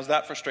anyone? How's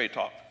that for straight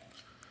talk?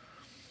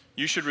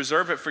 You should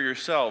reserve it for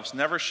yourselves,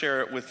 never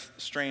share it with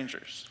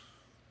strangers.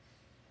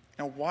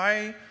 Now,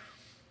 why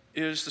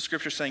is the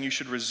scripture saying you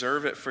should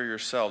reserve it for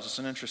yourselves? It's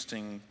an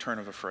interesting turn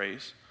of a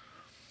phrase.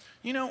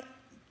 You know,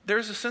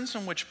 there's a sense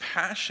in which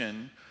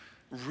passion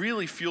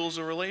really fuels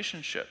a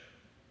relationship.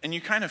 And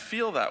you kind of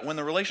feel that. When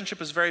the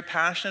relationship is very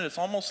passionate, it's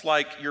almost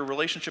like your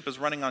relationship is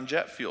running on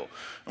jet fuel.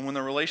 And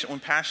when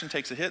passion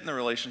takes a hit in the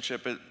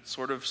relationship, it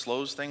sort of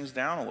slows things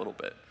down a little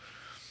bit.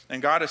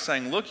 And God is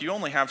saying, look, you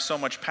only have so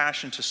much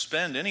passion to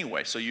spend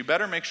anyway, so you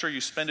better make sure you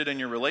spend it in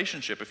your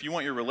relationship. If you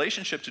want your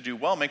relationship to do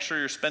well, make sure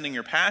you're spending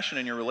your passion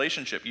in your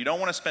relationship. You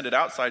don't want to spend it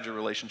outside your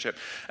relationship.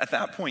 At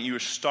that point, you are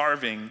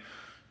starving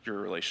your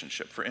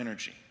relationship for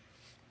energy.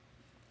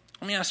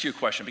 Let me ask you a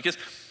question, because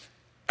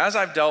as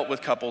I've dealt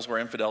with couples where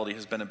infidelity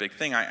has been a big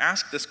thing, I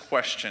ask this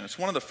question. It's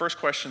one of the first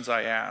questions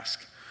I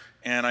ask,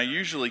 and I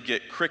usually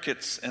get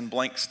crickets and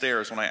blank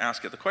stares when I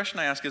ask it. The question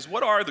I ask is,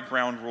 what are the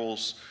ground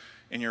rules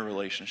in your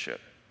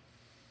relationship?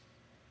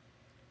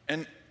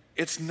 And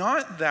it's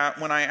not that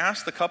when I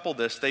ask the couple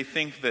this, they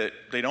think that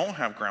they don't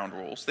have ground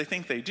rules. They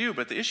think they do,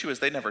 but the issue is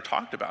they never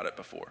talked about it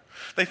before.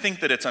 They think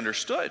that it's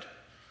understood.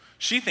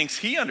 She thinks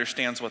he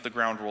understands what the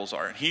ground rules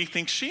are, and he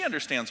thinks she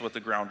understands what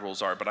the ground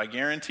rules are. But I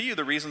guarantee you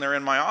the reason they're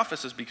in my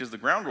office is because the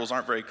ground rules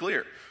aren't very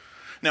clear.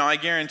 Now, I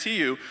guarantee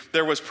you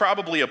there was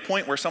probably a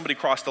point where somebody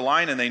crossed a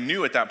line and they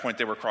knew at that point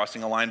they were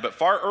crossing a line. But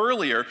far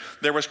earlier,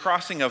 there was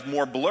crossing of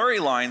more blurry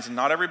lines and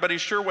not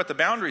everybody's sure what the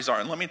boundaries are.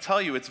 And let me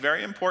tell you, it's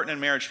very important in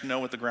marriage to know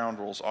what the ground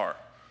rules are.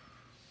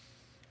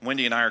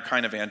 Wendy and I are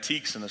kind of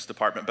antiques in this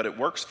department, but it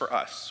works for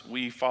us.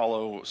 We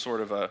follow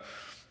sort of a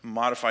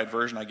modified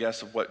version, I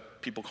guess, of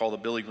what people call the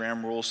Billy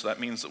Graham rule. So that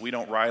means that we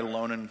don't ride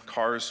alone in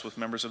cars with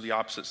members of the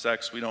opposite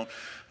sex. We don't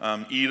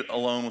eat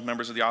alone with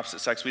members of the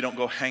opposite sex. We don't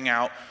go hang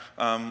out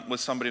with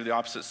somebody of the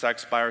opposite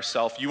sex by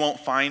ourselves. You won't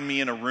find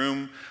me in a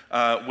room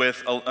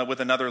with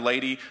another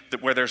lady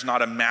where there's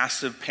not a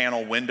massive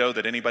panel window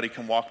that anybody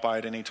can walk by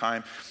at any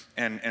time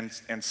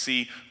and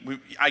see.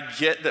 I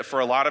get that for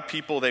a lot of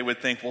people, they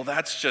would think, well,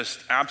 that's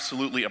just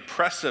absolutely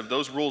oppressive.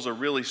 Those rules are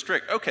really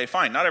strict. Okay,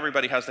 fine. Not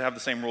everybody has to have the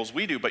same rules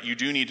we do, but you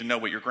do need to know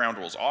what your ground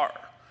rules are.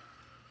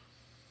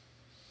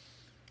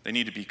 They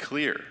need to be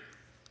clear.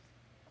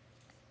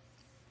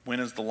 When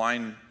is the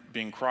line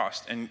being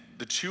crossed? And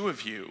the two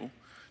of you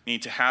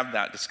need to have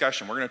that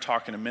discussion. We're going to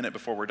talk in a minute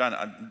before we're done.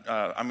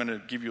 I'm going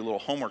to give you a little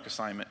homework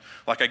assignment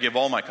like I give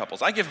all my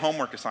couples. I give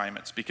homework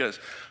assignments because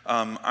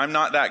I'm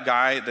not that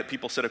guy that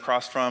people sit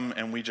across from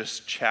and we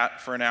just chat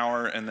for an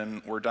hour and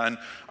then we're done.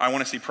 I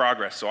want to see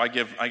progress, so I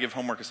give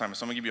homework assignments.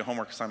 So I'm going to give you a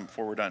homework assignment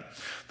before we're done.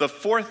 The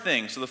fourth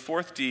thing, so the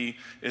fourth D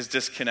is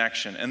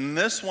disconnection. And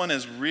this one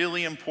is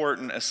really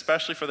important,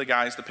 especially for the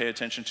guys to pay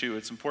attention to.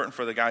 It's important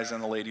for the guys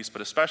and the ladies,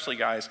 but especially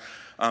guys.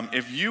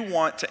 If you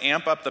want to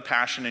amp up the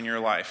passion in your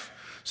life,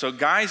 so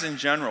guys in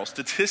general,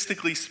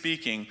 statistically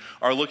speaking,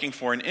 are looking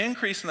for an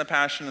increase in the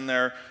passion in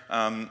their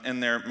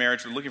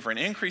marriage. They're looking for an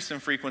increase in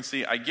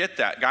frequency. I get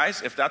that.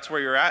 Guys, if that's where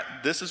you're at,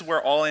 this is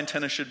where all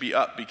antennas should be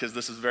up because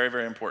this is very,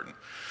 very important.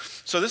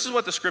 So this is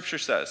what the scripture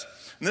says.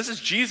 And this is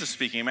Jesus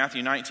speaking in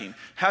Matthew 19.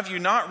 Have you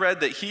not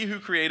read that he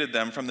who created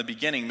them from the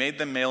beginning made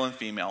them male and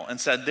female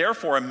and said,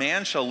 therefore a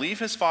man shall leave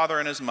his father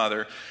and his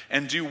mother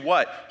and do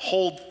what?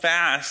 Hold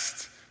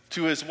fast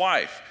to his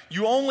wife.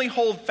 You only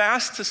hold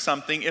fast to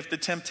something if the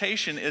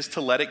temptation is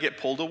to let it get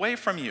pulled away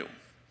from you.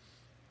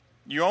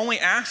 You only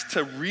ask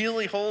to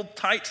really hold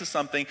tight to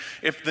something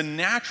if the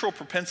natural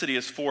propensity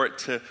is for it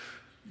to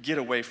get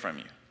away from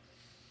you.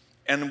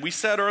 And we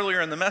said earlier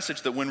in the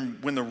message that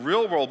when the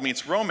real world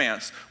meets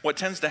romance, what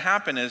tends to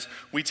happen is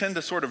we tend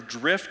to sort of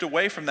drift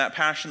away from that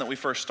passion that we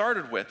first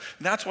started with.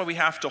 And that's why we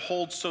have to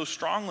hold so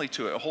strongly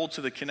to it, hold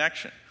to the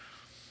connection.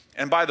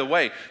 And by the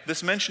way,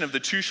 this mention of the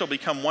two shall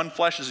become one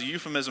flesh is a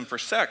euphemism for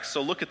sex.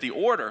 So look at the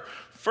order.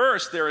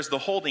 First, there is the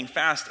holding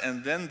fast,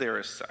 and then there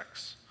is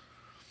sex.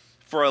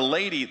 For a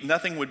lady,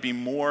 nothing would be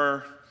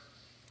more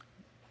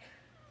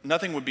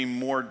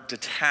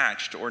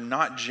detached or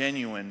not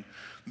genuine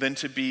than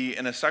to be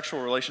in a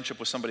sexual relationship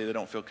with somebody they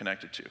don't feel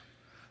connected to.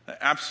 That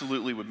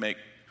absolutely would make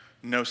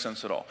no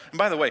sense at all. And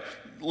by the way,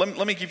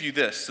 let me give you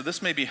this. So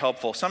this may be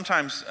helpful.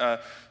 Sometimes I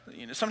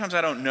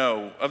don't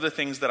know of the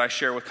things that I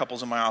share with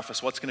couples in my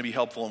office, what's going to be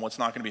helpful and what's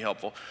not going to be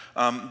helpful.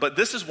 But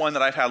this is one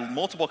that I've had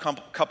multiple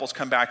couples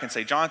come back and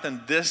say,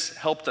 Jonathan, this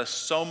helped us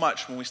so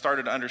much when we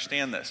started to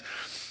understand this.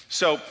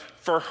 So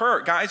for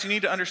her, guys, you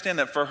need to understand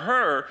that for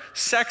her,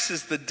 sex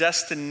is the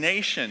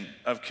destination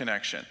of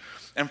connection.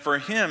 And for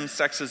him,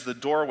 sex is the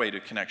doorway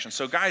to connection.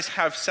 So guys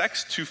have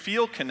sex to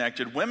feel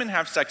connected. Women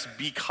have sex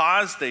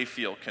because they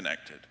feel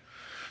connected.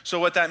 So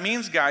what that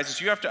means, guys,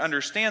 is you have to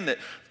understand that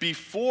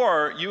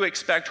before you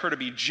expect her to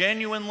be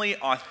genuinely,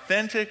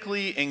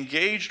 authentically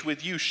engaged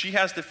with you, she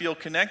has to feel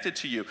connected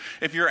to you.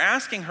 If you're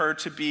asking her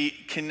to be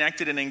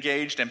connected and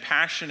engaged and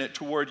passionate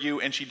toward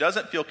you and she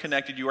doesn't feel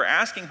connected, you are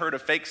asking her to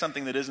fake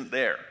something that isn't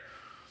there.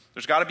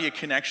 There's got to be a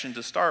connection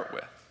to start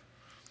with.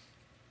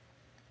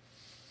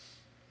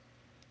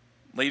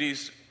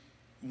 Ladies,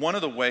 one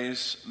of the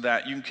ways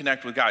that you can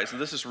connect with guys, and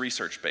this is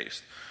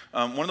research-based,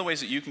 one of the ways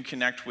that you can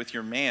connect with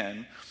your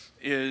man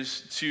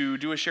is to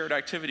do a shared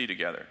activity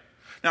together.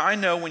 Now, I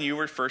know when you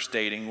were first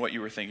dating what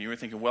you were thinking. You were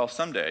thinking, well,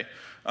 someday,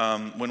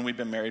 when we've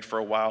been married for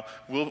a while,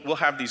 we'll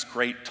have these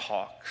great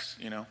talks,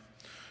 you know.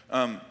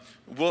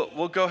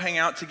 We'll go hang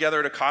out together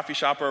at a coffee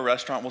shop or a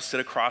restaurant. We'll sit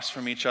across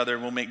from each other.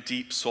 We'll make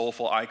deep,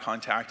 soulful eye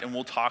contact, and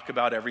we'll talk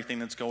about everything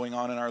that's going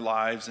on in our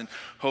lives and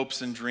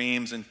hopes and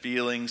dreams and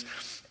feelings.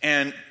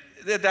 And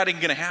that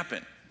ain't going to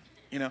happen,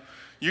 you know.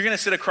 You're going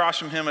to sit across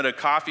from him at a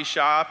coffee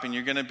shop, and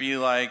you're going to be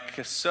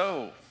like,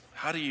 so,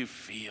 how do you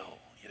feel,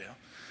 you know?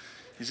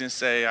 He's going to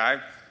say, I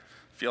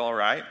feel all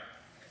right.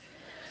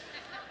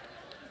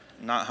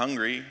 I'm not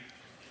hungry.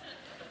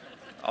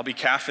 I'll be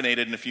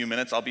caffeinated in a few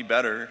minutes. I'll be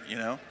better, you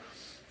know.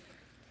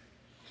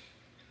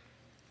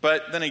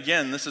 But then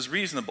again, this is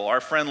reasonable.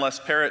 Our friend Les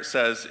Parrott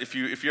says, if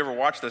you ever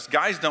watch this,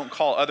 guys don't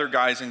call other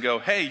guys and go,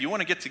 hey, you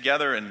want to get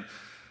together and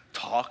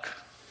talk?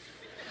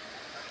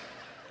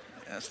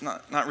 That's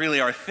not really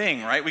our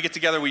thing, right? We get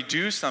together, we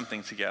do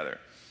something together.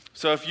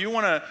 So if you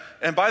want to,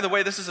 and by the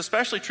way, this is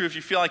especially true if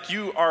you feel like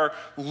you are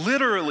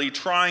literally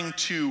trying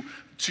to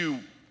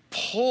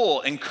pull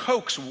and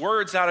coax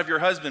words out of your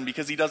husband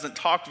because he doesn't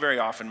talk very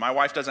often. My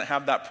wife doesn't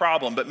have that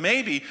problem, but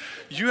maybe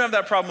you have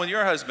that problem with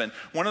your husband.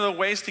 One of the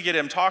ways to get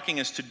him talking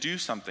is to do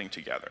something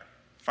together.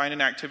 Find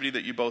an activity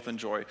that you both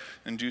enjoy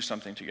and do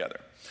something together.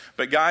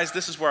 But guys,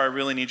 this is where I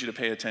really need you to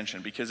pay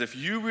attention, because if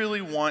you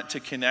really want to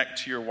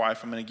connect to your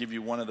wife, I'm going to give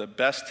you one of the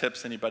best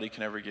tips anybody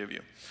can ever give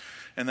you.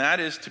 And that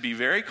is to be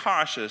very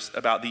cautious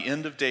about the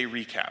end of day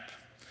recap.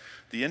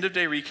 The end of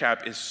day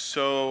recap is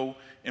so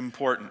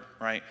important,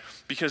 right?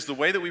 Because the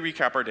way that we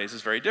recap our days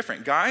is very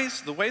different.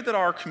 Guys, the way that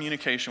our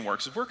communication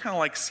works is we're kind of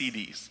like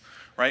CDs,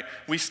 right?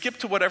 We skip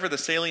to whatever the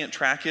salient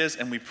track is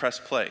and we press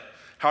play.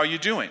 How are you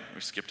doing?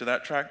 We skip to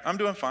that track. I'm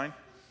doing fine.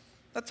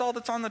 That's all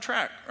that's on the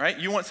track, right?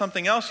 You want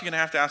something else, you're going to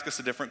have to ask us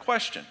a different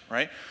question,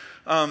 right?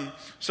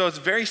 So it's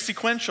very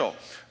sequential.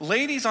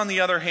 Ladies, on the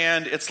other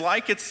hand, it's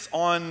like it's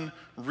on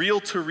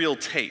reel-to-reel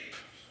tape,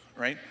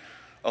 right?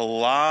 A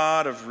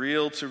lot of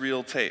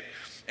reel-to-reel tape.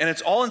 And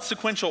it's all in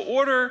sequential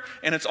order,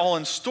 and it's all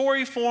in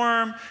story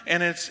form,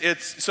 and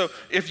it's so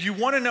if you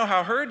want to know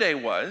how her day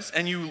was,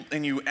 and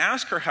you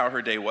ask her how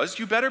her day was,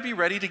 you better be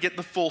ready to get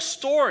the full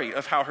story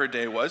of how her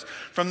day was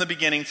from the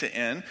beginning to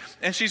end.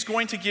 And she's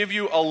going to give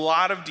you a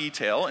lot of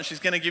detail, and she's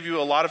going to give you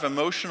a lot of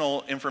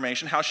emotional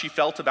information, how she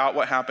felt about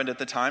what happened at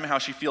the time, how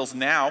she feels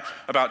now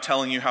about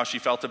telling you how she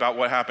felt about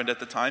what happened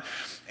at the time.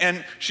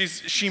 And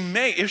she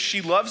may, if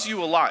she loves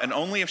you a lot, and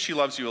only if she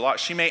loves you a lot,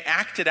 she may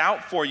act it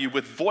out for you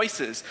with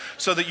voices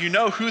so that you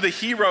know who the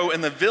hero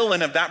and the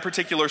villain of that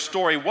particular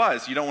story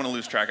was. You don't want to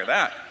lose track of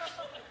that.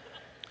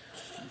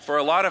 For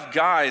a lot of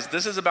guys,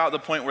 this is about the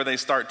point where they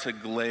start to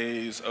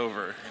glaze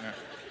over. You know?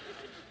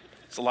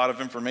 It's a lot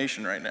of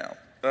information right now.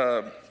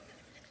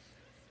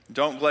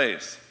 Don't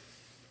glaze,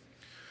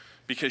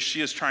 because she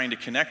is trying to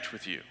connect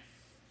with you.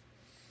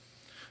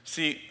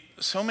 See,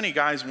 so many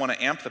guys want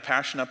to amp the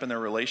passion up in their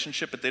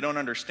relationship, but they don't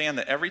understand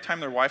that every time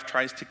their wife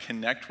tries to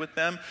connect with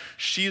them,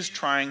 she's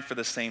trying for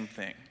the same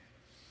thing.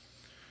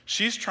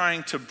 She's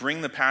trying to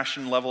bring the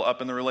passion level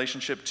up in the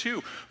relationship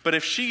too. But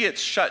if she gets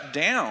shut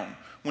down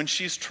when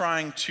she's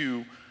trying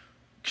to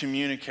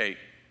communicate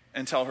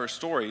and tell her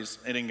stories,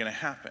 it ain't going to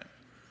happen.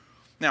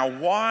 Now,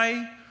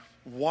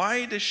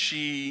 why does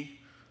she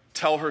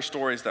tell her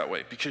stories that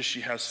way? Because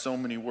she has so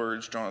many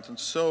words, Jonathan,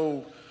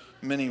 so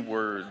many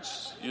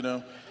words, you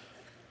know?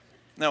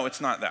 No,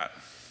 it's not that.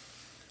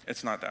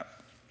 It's not that.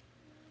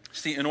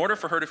 See, in order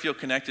for her to feel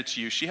connected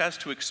to you, she has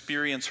to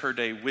experience her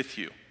day with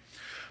you.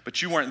 But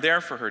you weren't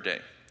there for her day.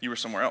 You were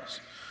somewhere else.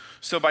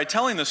 So by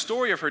telling the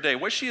story of her day,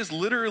 what she is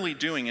literally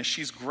doing is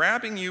she's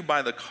grabbing you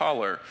by the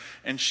collar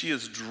and she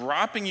is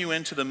dropping you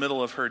into the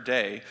middle of her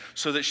day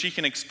so that she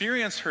can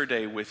experience her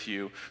day with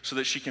you, so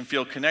that she can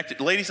feel connected.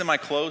 Ladies, am I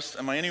close?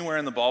 Am I anywhere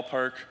in the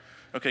ballpark?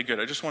 Okay, good.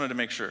 I just wanted to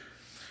make sure.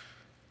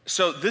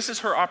 So this is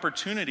her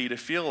opportunity to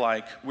feel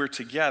like we're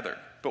together.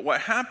 But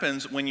what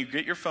happens when you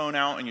get your phone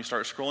out and you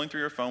start scrolling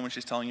through your phone when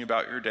she's telling you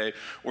about your day,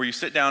 or you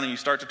sit down and you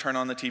start to turn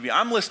on the TV,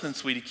 I'm listening,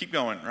 sweetie, keep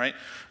going, right?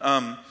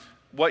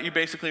 What you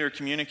basically are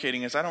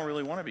communicating is, I don't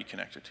really want to be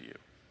connected to you.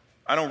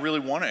 I don't really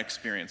want to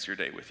experience your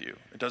day with you.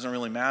 It doesn't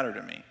really matter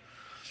to me.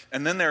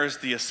 And then there's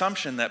the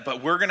assumption that,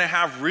 but we're going to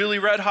have really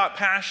red hot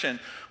passion.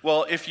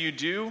 Well, if you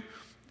do,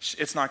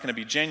 it's not going to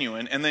be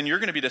genuine. And then you're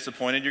going to be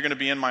disappointed. You're going to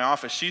be in my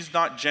office. She's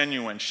not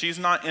genuine. She's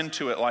not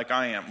into it like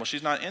I am. Well,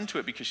 she's not into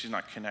it because she's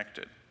not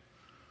connected.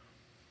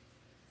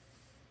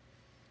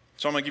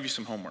 So I'm going to give you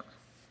some homework.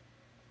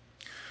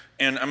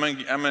 And I'm going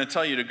to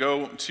tell you to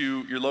go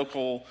to your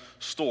local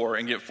store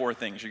and get 4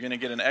 things. You're going to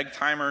get an egg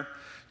timer.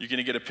 You're going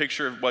to get a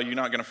picture of, well, you're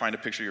not going to find a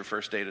picture of your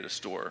first date at a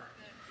store.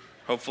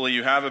 Hopefully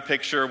you have a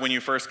picture when you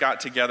first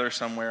got together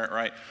somewhere,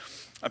 right?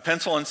 A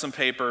pencil and some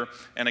paper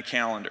and a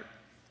calendar.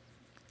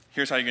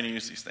 Here's how you're going to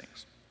use these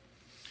things.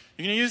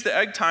 You're going to use the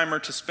egg timer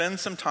to spend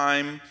some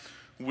time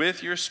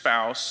with your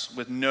spouse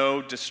with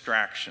no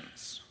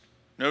distractions.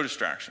 No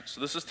distractions.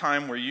 So this is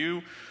time where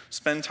you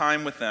spend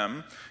time with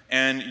them,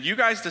 and you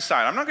guys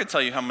decide. I'm not going to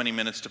tell you how many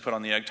minutes to put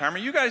on the egg timer.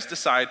 You guys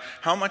decide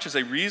how much is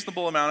a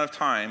reasonable amount of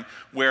time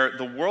where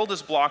the world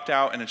is blocked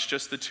out and it's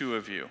just the two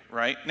of you,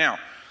 right? Now,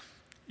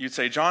 you'd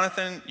say,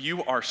 Jonathan,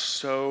 you are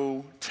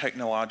so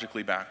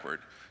technologically backward,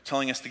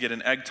 telling us to get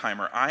an egg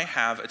timer. I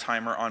have a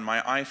timer on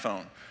my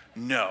iPhone.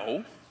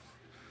 No,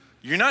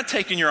 you're not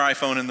taking your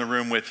iPhone in the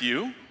room with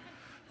you.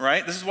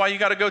 Right? This is why you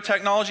got to go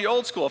technology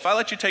old school. If I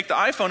let you take the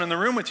iPhone in the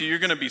room with you, you're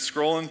going to be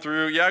scrolling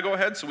through, yeah, go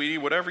ahead, sweetie,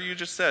 whatever you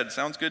just said.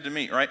 Sounds good to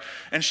me, right?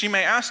 And she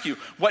may ask you,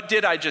 what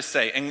did I just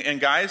say? And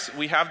guys,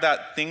 we have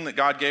that thing that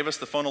God gave us,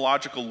 the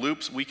phonological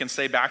loops. We can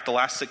say back the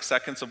last 6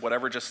 seconds of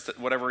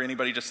whatever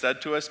anybody just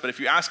said to us. But if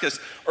you ask us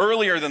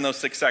earlier than those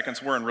 6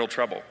 seconds, we're in real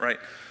trouble, right?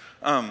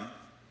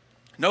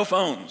 No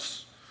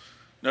phones,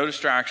 no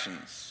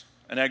distractions,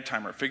 an egg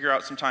timer. Figure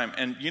out some time.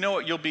 And you know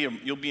what? You'll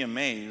be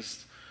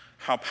amazed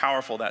how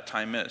powerful that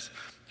time is.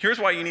 Here's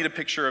why you need a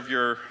picture of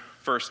your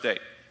first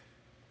date.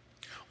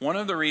 One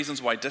of the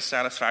reasons why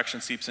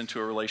dissatisfaction seeps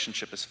into a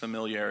relationship is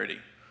familiarity.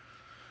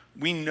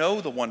 We know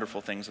the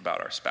wonderful things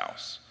about our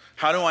spouse.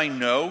 How do I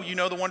know you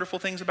know the wonderful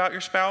things about your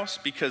spouse?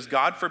 Because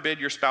God forbid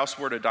your spouse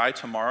were to die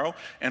tomorrow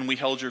and we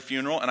held your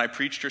funeral and I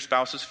preached your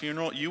spouse's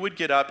funeral, you would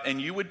get up and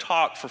you would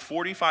talk for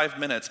 45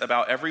 minutes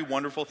about every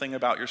wonderful thing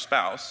about your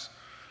spouse.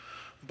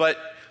 But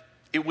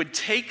it would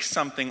take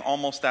something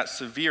almost that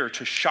severe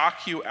to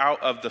shock you out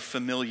of the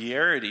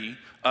familiarity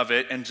of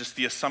it and just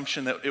the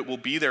assumption that it will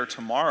be there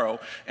tomorrow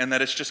and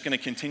that it's just going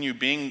to continue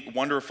being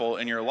wonderful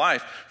in your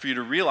life for you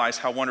to realize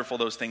how wonderful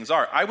those things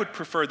are. I would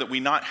prefer that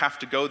we not have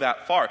to go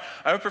that far.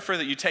 I would prefer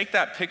that you take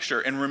that picture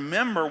and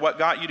remember what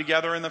got you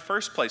together in the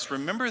first place.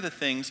 Remember the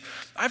things.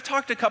 I've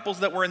talked to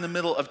couples that were in the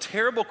middle of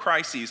terrible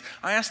crises.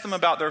 I asked them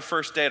about their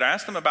first date. I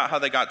asked them about how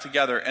they got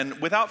together,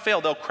 and without fail,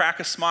 they'll crack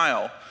a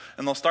smile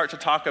and they'll start to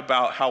talk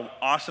about how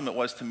awesome it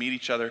was to meet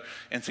each other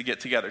and to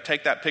get together.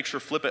 Take that picture,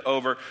 flip it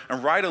over,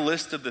 and write a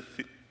list of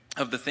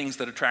the things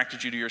that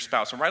attracted you to your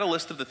spouse. And write a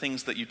list of the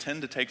things that you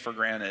tend to take for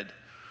granted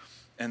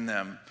in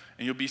them.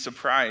 And you'll be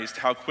surprised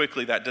how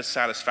quickly that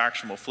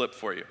dissatisfaction will flip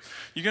for you.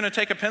 You're going to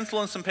take a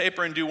pencil and some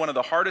paper and do one of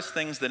the hardest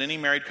things that any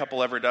married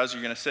couple ever does.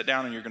 You're going to sit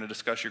down and you're going to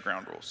discuss your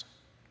ground rules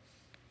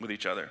with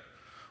each other.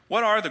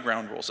 What are the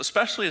ground rules,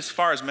 especially as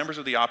far as members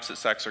of the opposite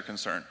sex are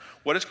concerned?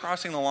 What is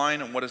crossing the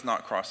line and what is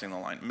not crossing the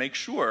line? Make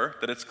sure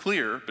that it's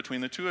clear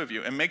between the two of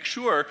you, and make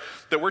sure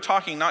that we're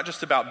talking not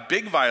just about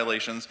big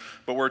violations,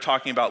 but we're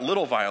talking about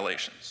little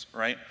violations,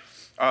 right?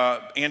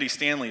 Andy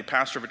Stanley, a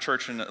pastor of a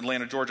church in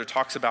Atlanta, Georgia,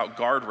 talks about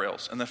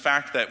guardrails and the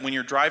fact that when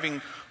you're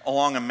driving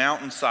along a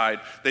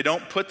mountainside, they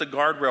don't put the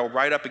guardrail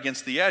right up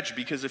against the edge,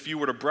 because if you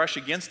were to brush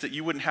against it,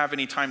 you wouldn't have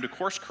any time to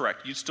course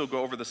correct. You'd still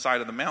go over the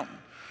side of the mountain.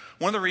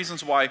 One of the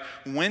reasons why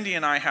Wendy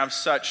and I have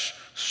such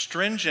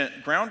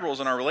stringent ground rules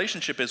in our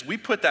relationship is we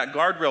put that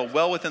guardrail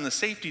well within the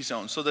safety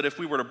zone so that if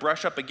we were to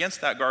brush up against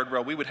that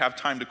guardrail, we would have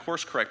time to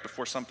course correct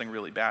before something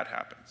really bad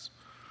happens.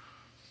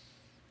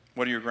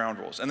 What are your ground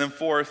rules? And then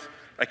fourth,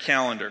 a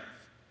calendar.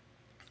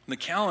 The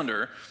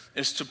calendar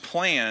is to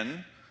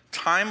plan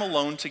time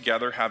alone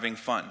together having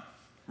fun.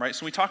 Right?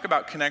 So we talk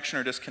about connection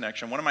or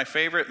disconnection. One of my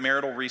favorite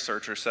marital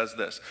researchers says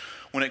this: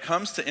 when it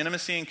comes to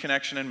intimacy and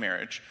connection in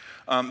marriage,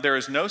 there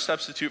is no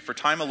substitute for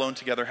time alone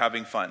together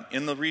having fun.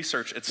 In the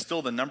research, it's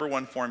still the number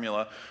one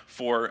formula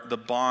for the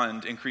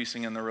bond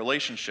increasing in the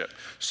relationship.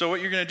 So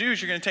what you're going to do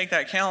is you're going to take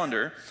that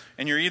calendar,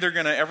 and you're either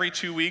going to every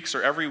 2 weeks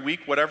or every week,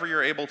 whatever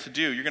you're able to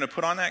do, you're going to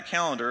put on that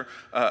calendar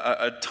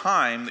a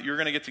time that you're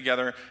going to get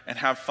together and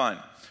have fun.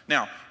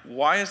 Now,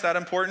 why is that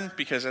important?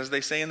 Because as they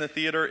say in the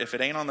theater, if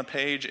it ain't on the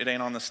page, it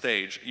ain't on the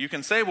stage. You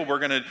can say, well, we're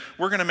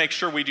gonna make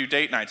sure we do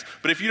date nights.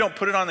 But if you don't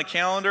put it on the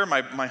calendar,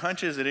 my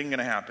hunch is it ain't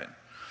gonna happen.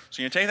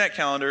 So you're gonna take that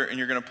calendar and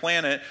you're gonna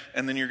plan it,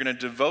 and then you're gonna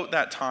devote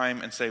that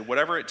time and say,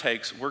 whatever it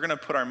takes, we're gonna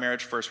put our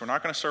marriage first. We're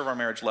not gonna serve our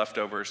marriage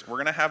leftovers. We're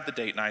gonna have the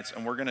date nights,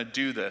 and we're gonna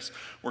do this.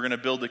 We're gonna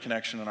build the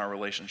connection in our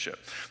relationship.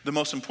 The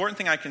most important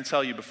thing I can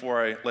tell you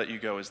before I let you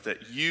go is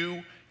that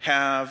you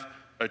have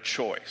a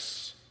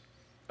choice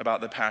about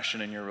the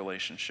passion in your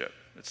relationship.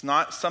 It's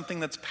not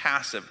something that's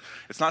passive.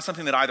 It's not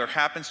something that either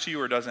happens to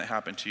you or doesn't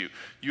happen to you.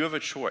 You have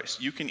a choice.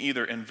 You can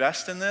either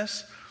invest in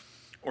this,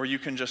 or you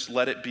can just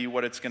let it be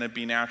what it's going to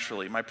be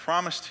naturally. My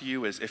promise to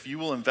you is if you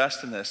will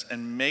invest in this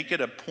and make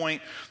it a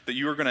point that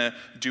you are going to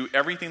do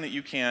everything that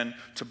you can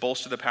to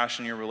bolster the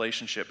passion in your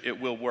relationship, it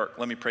will work.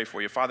 Let me pray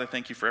for you. Father,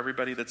 thank you for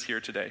everybody that's here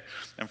today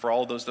and for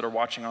all of those that are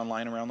watching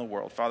online around the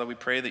world. Father, we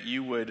pray that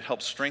you would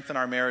help strengthen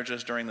our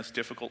marriages during this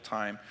difficult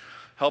time.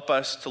 Help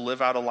us to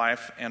live out a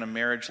life and a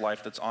marriage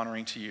life that's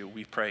honoring to you.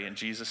 We pray in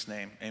Jesus'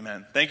 name,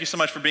 amen. Thank you so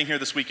much for being here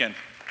this weekend.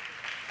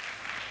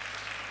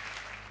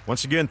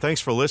 Once again, thanks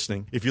for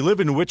listening. If you live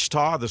in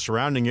Wichita, the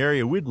surrounding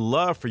area, we'd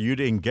love for you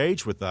to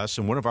engage with us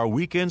in one of our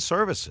weekend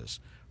services.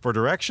 For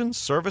directions,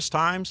 service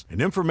times,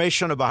 and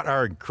information about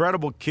our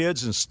incredible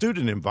kids and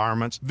student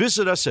environments,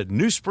 visit us at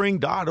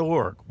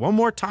newspring.org. One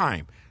more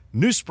time,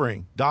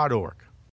 newspring.org.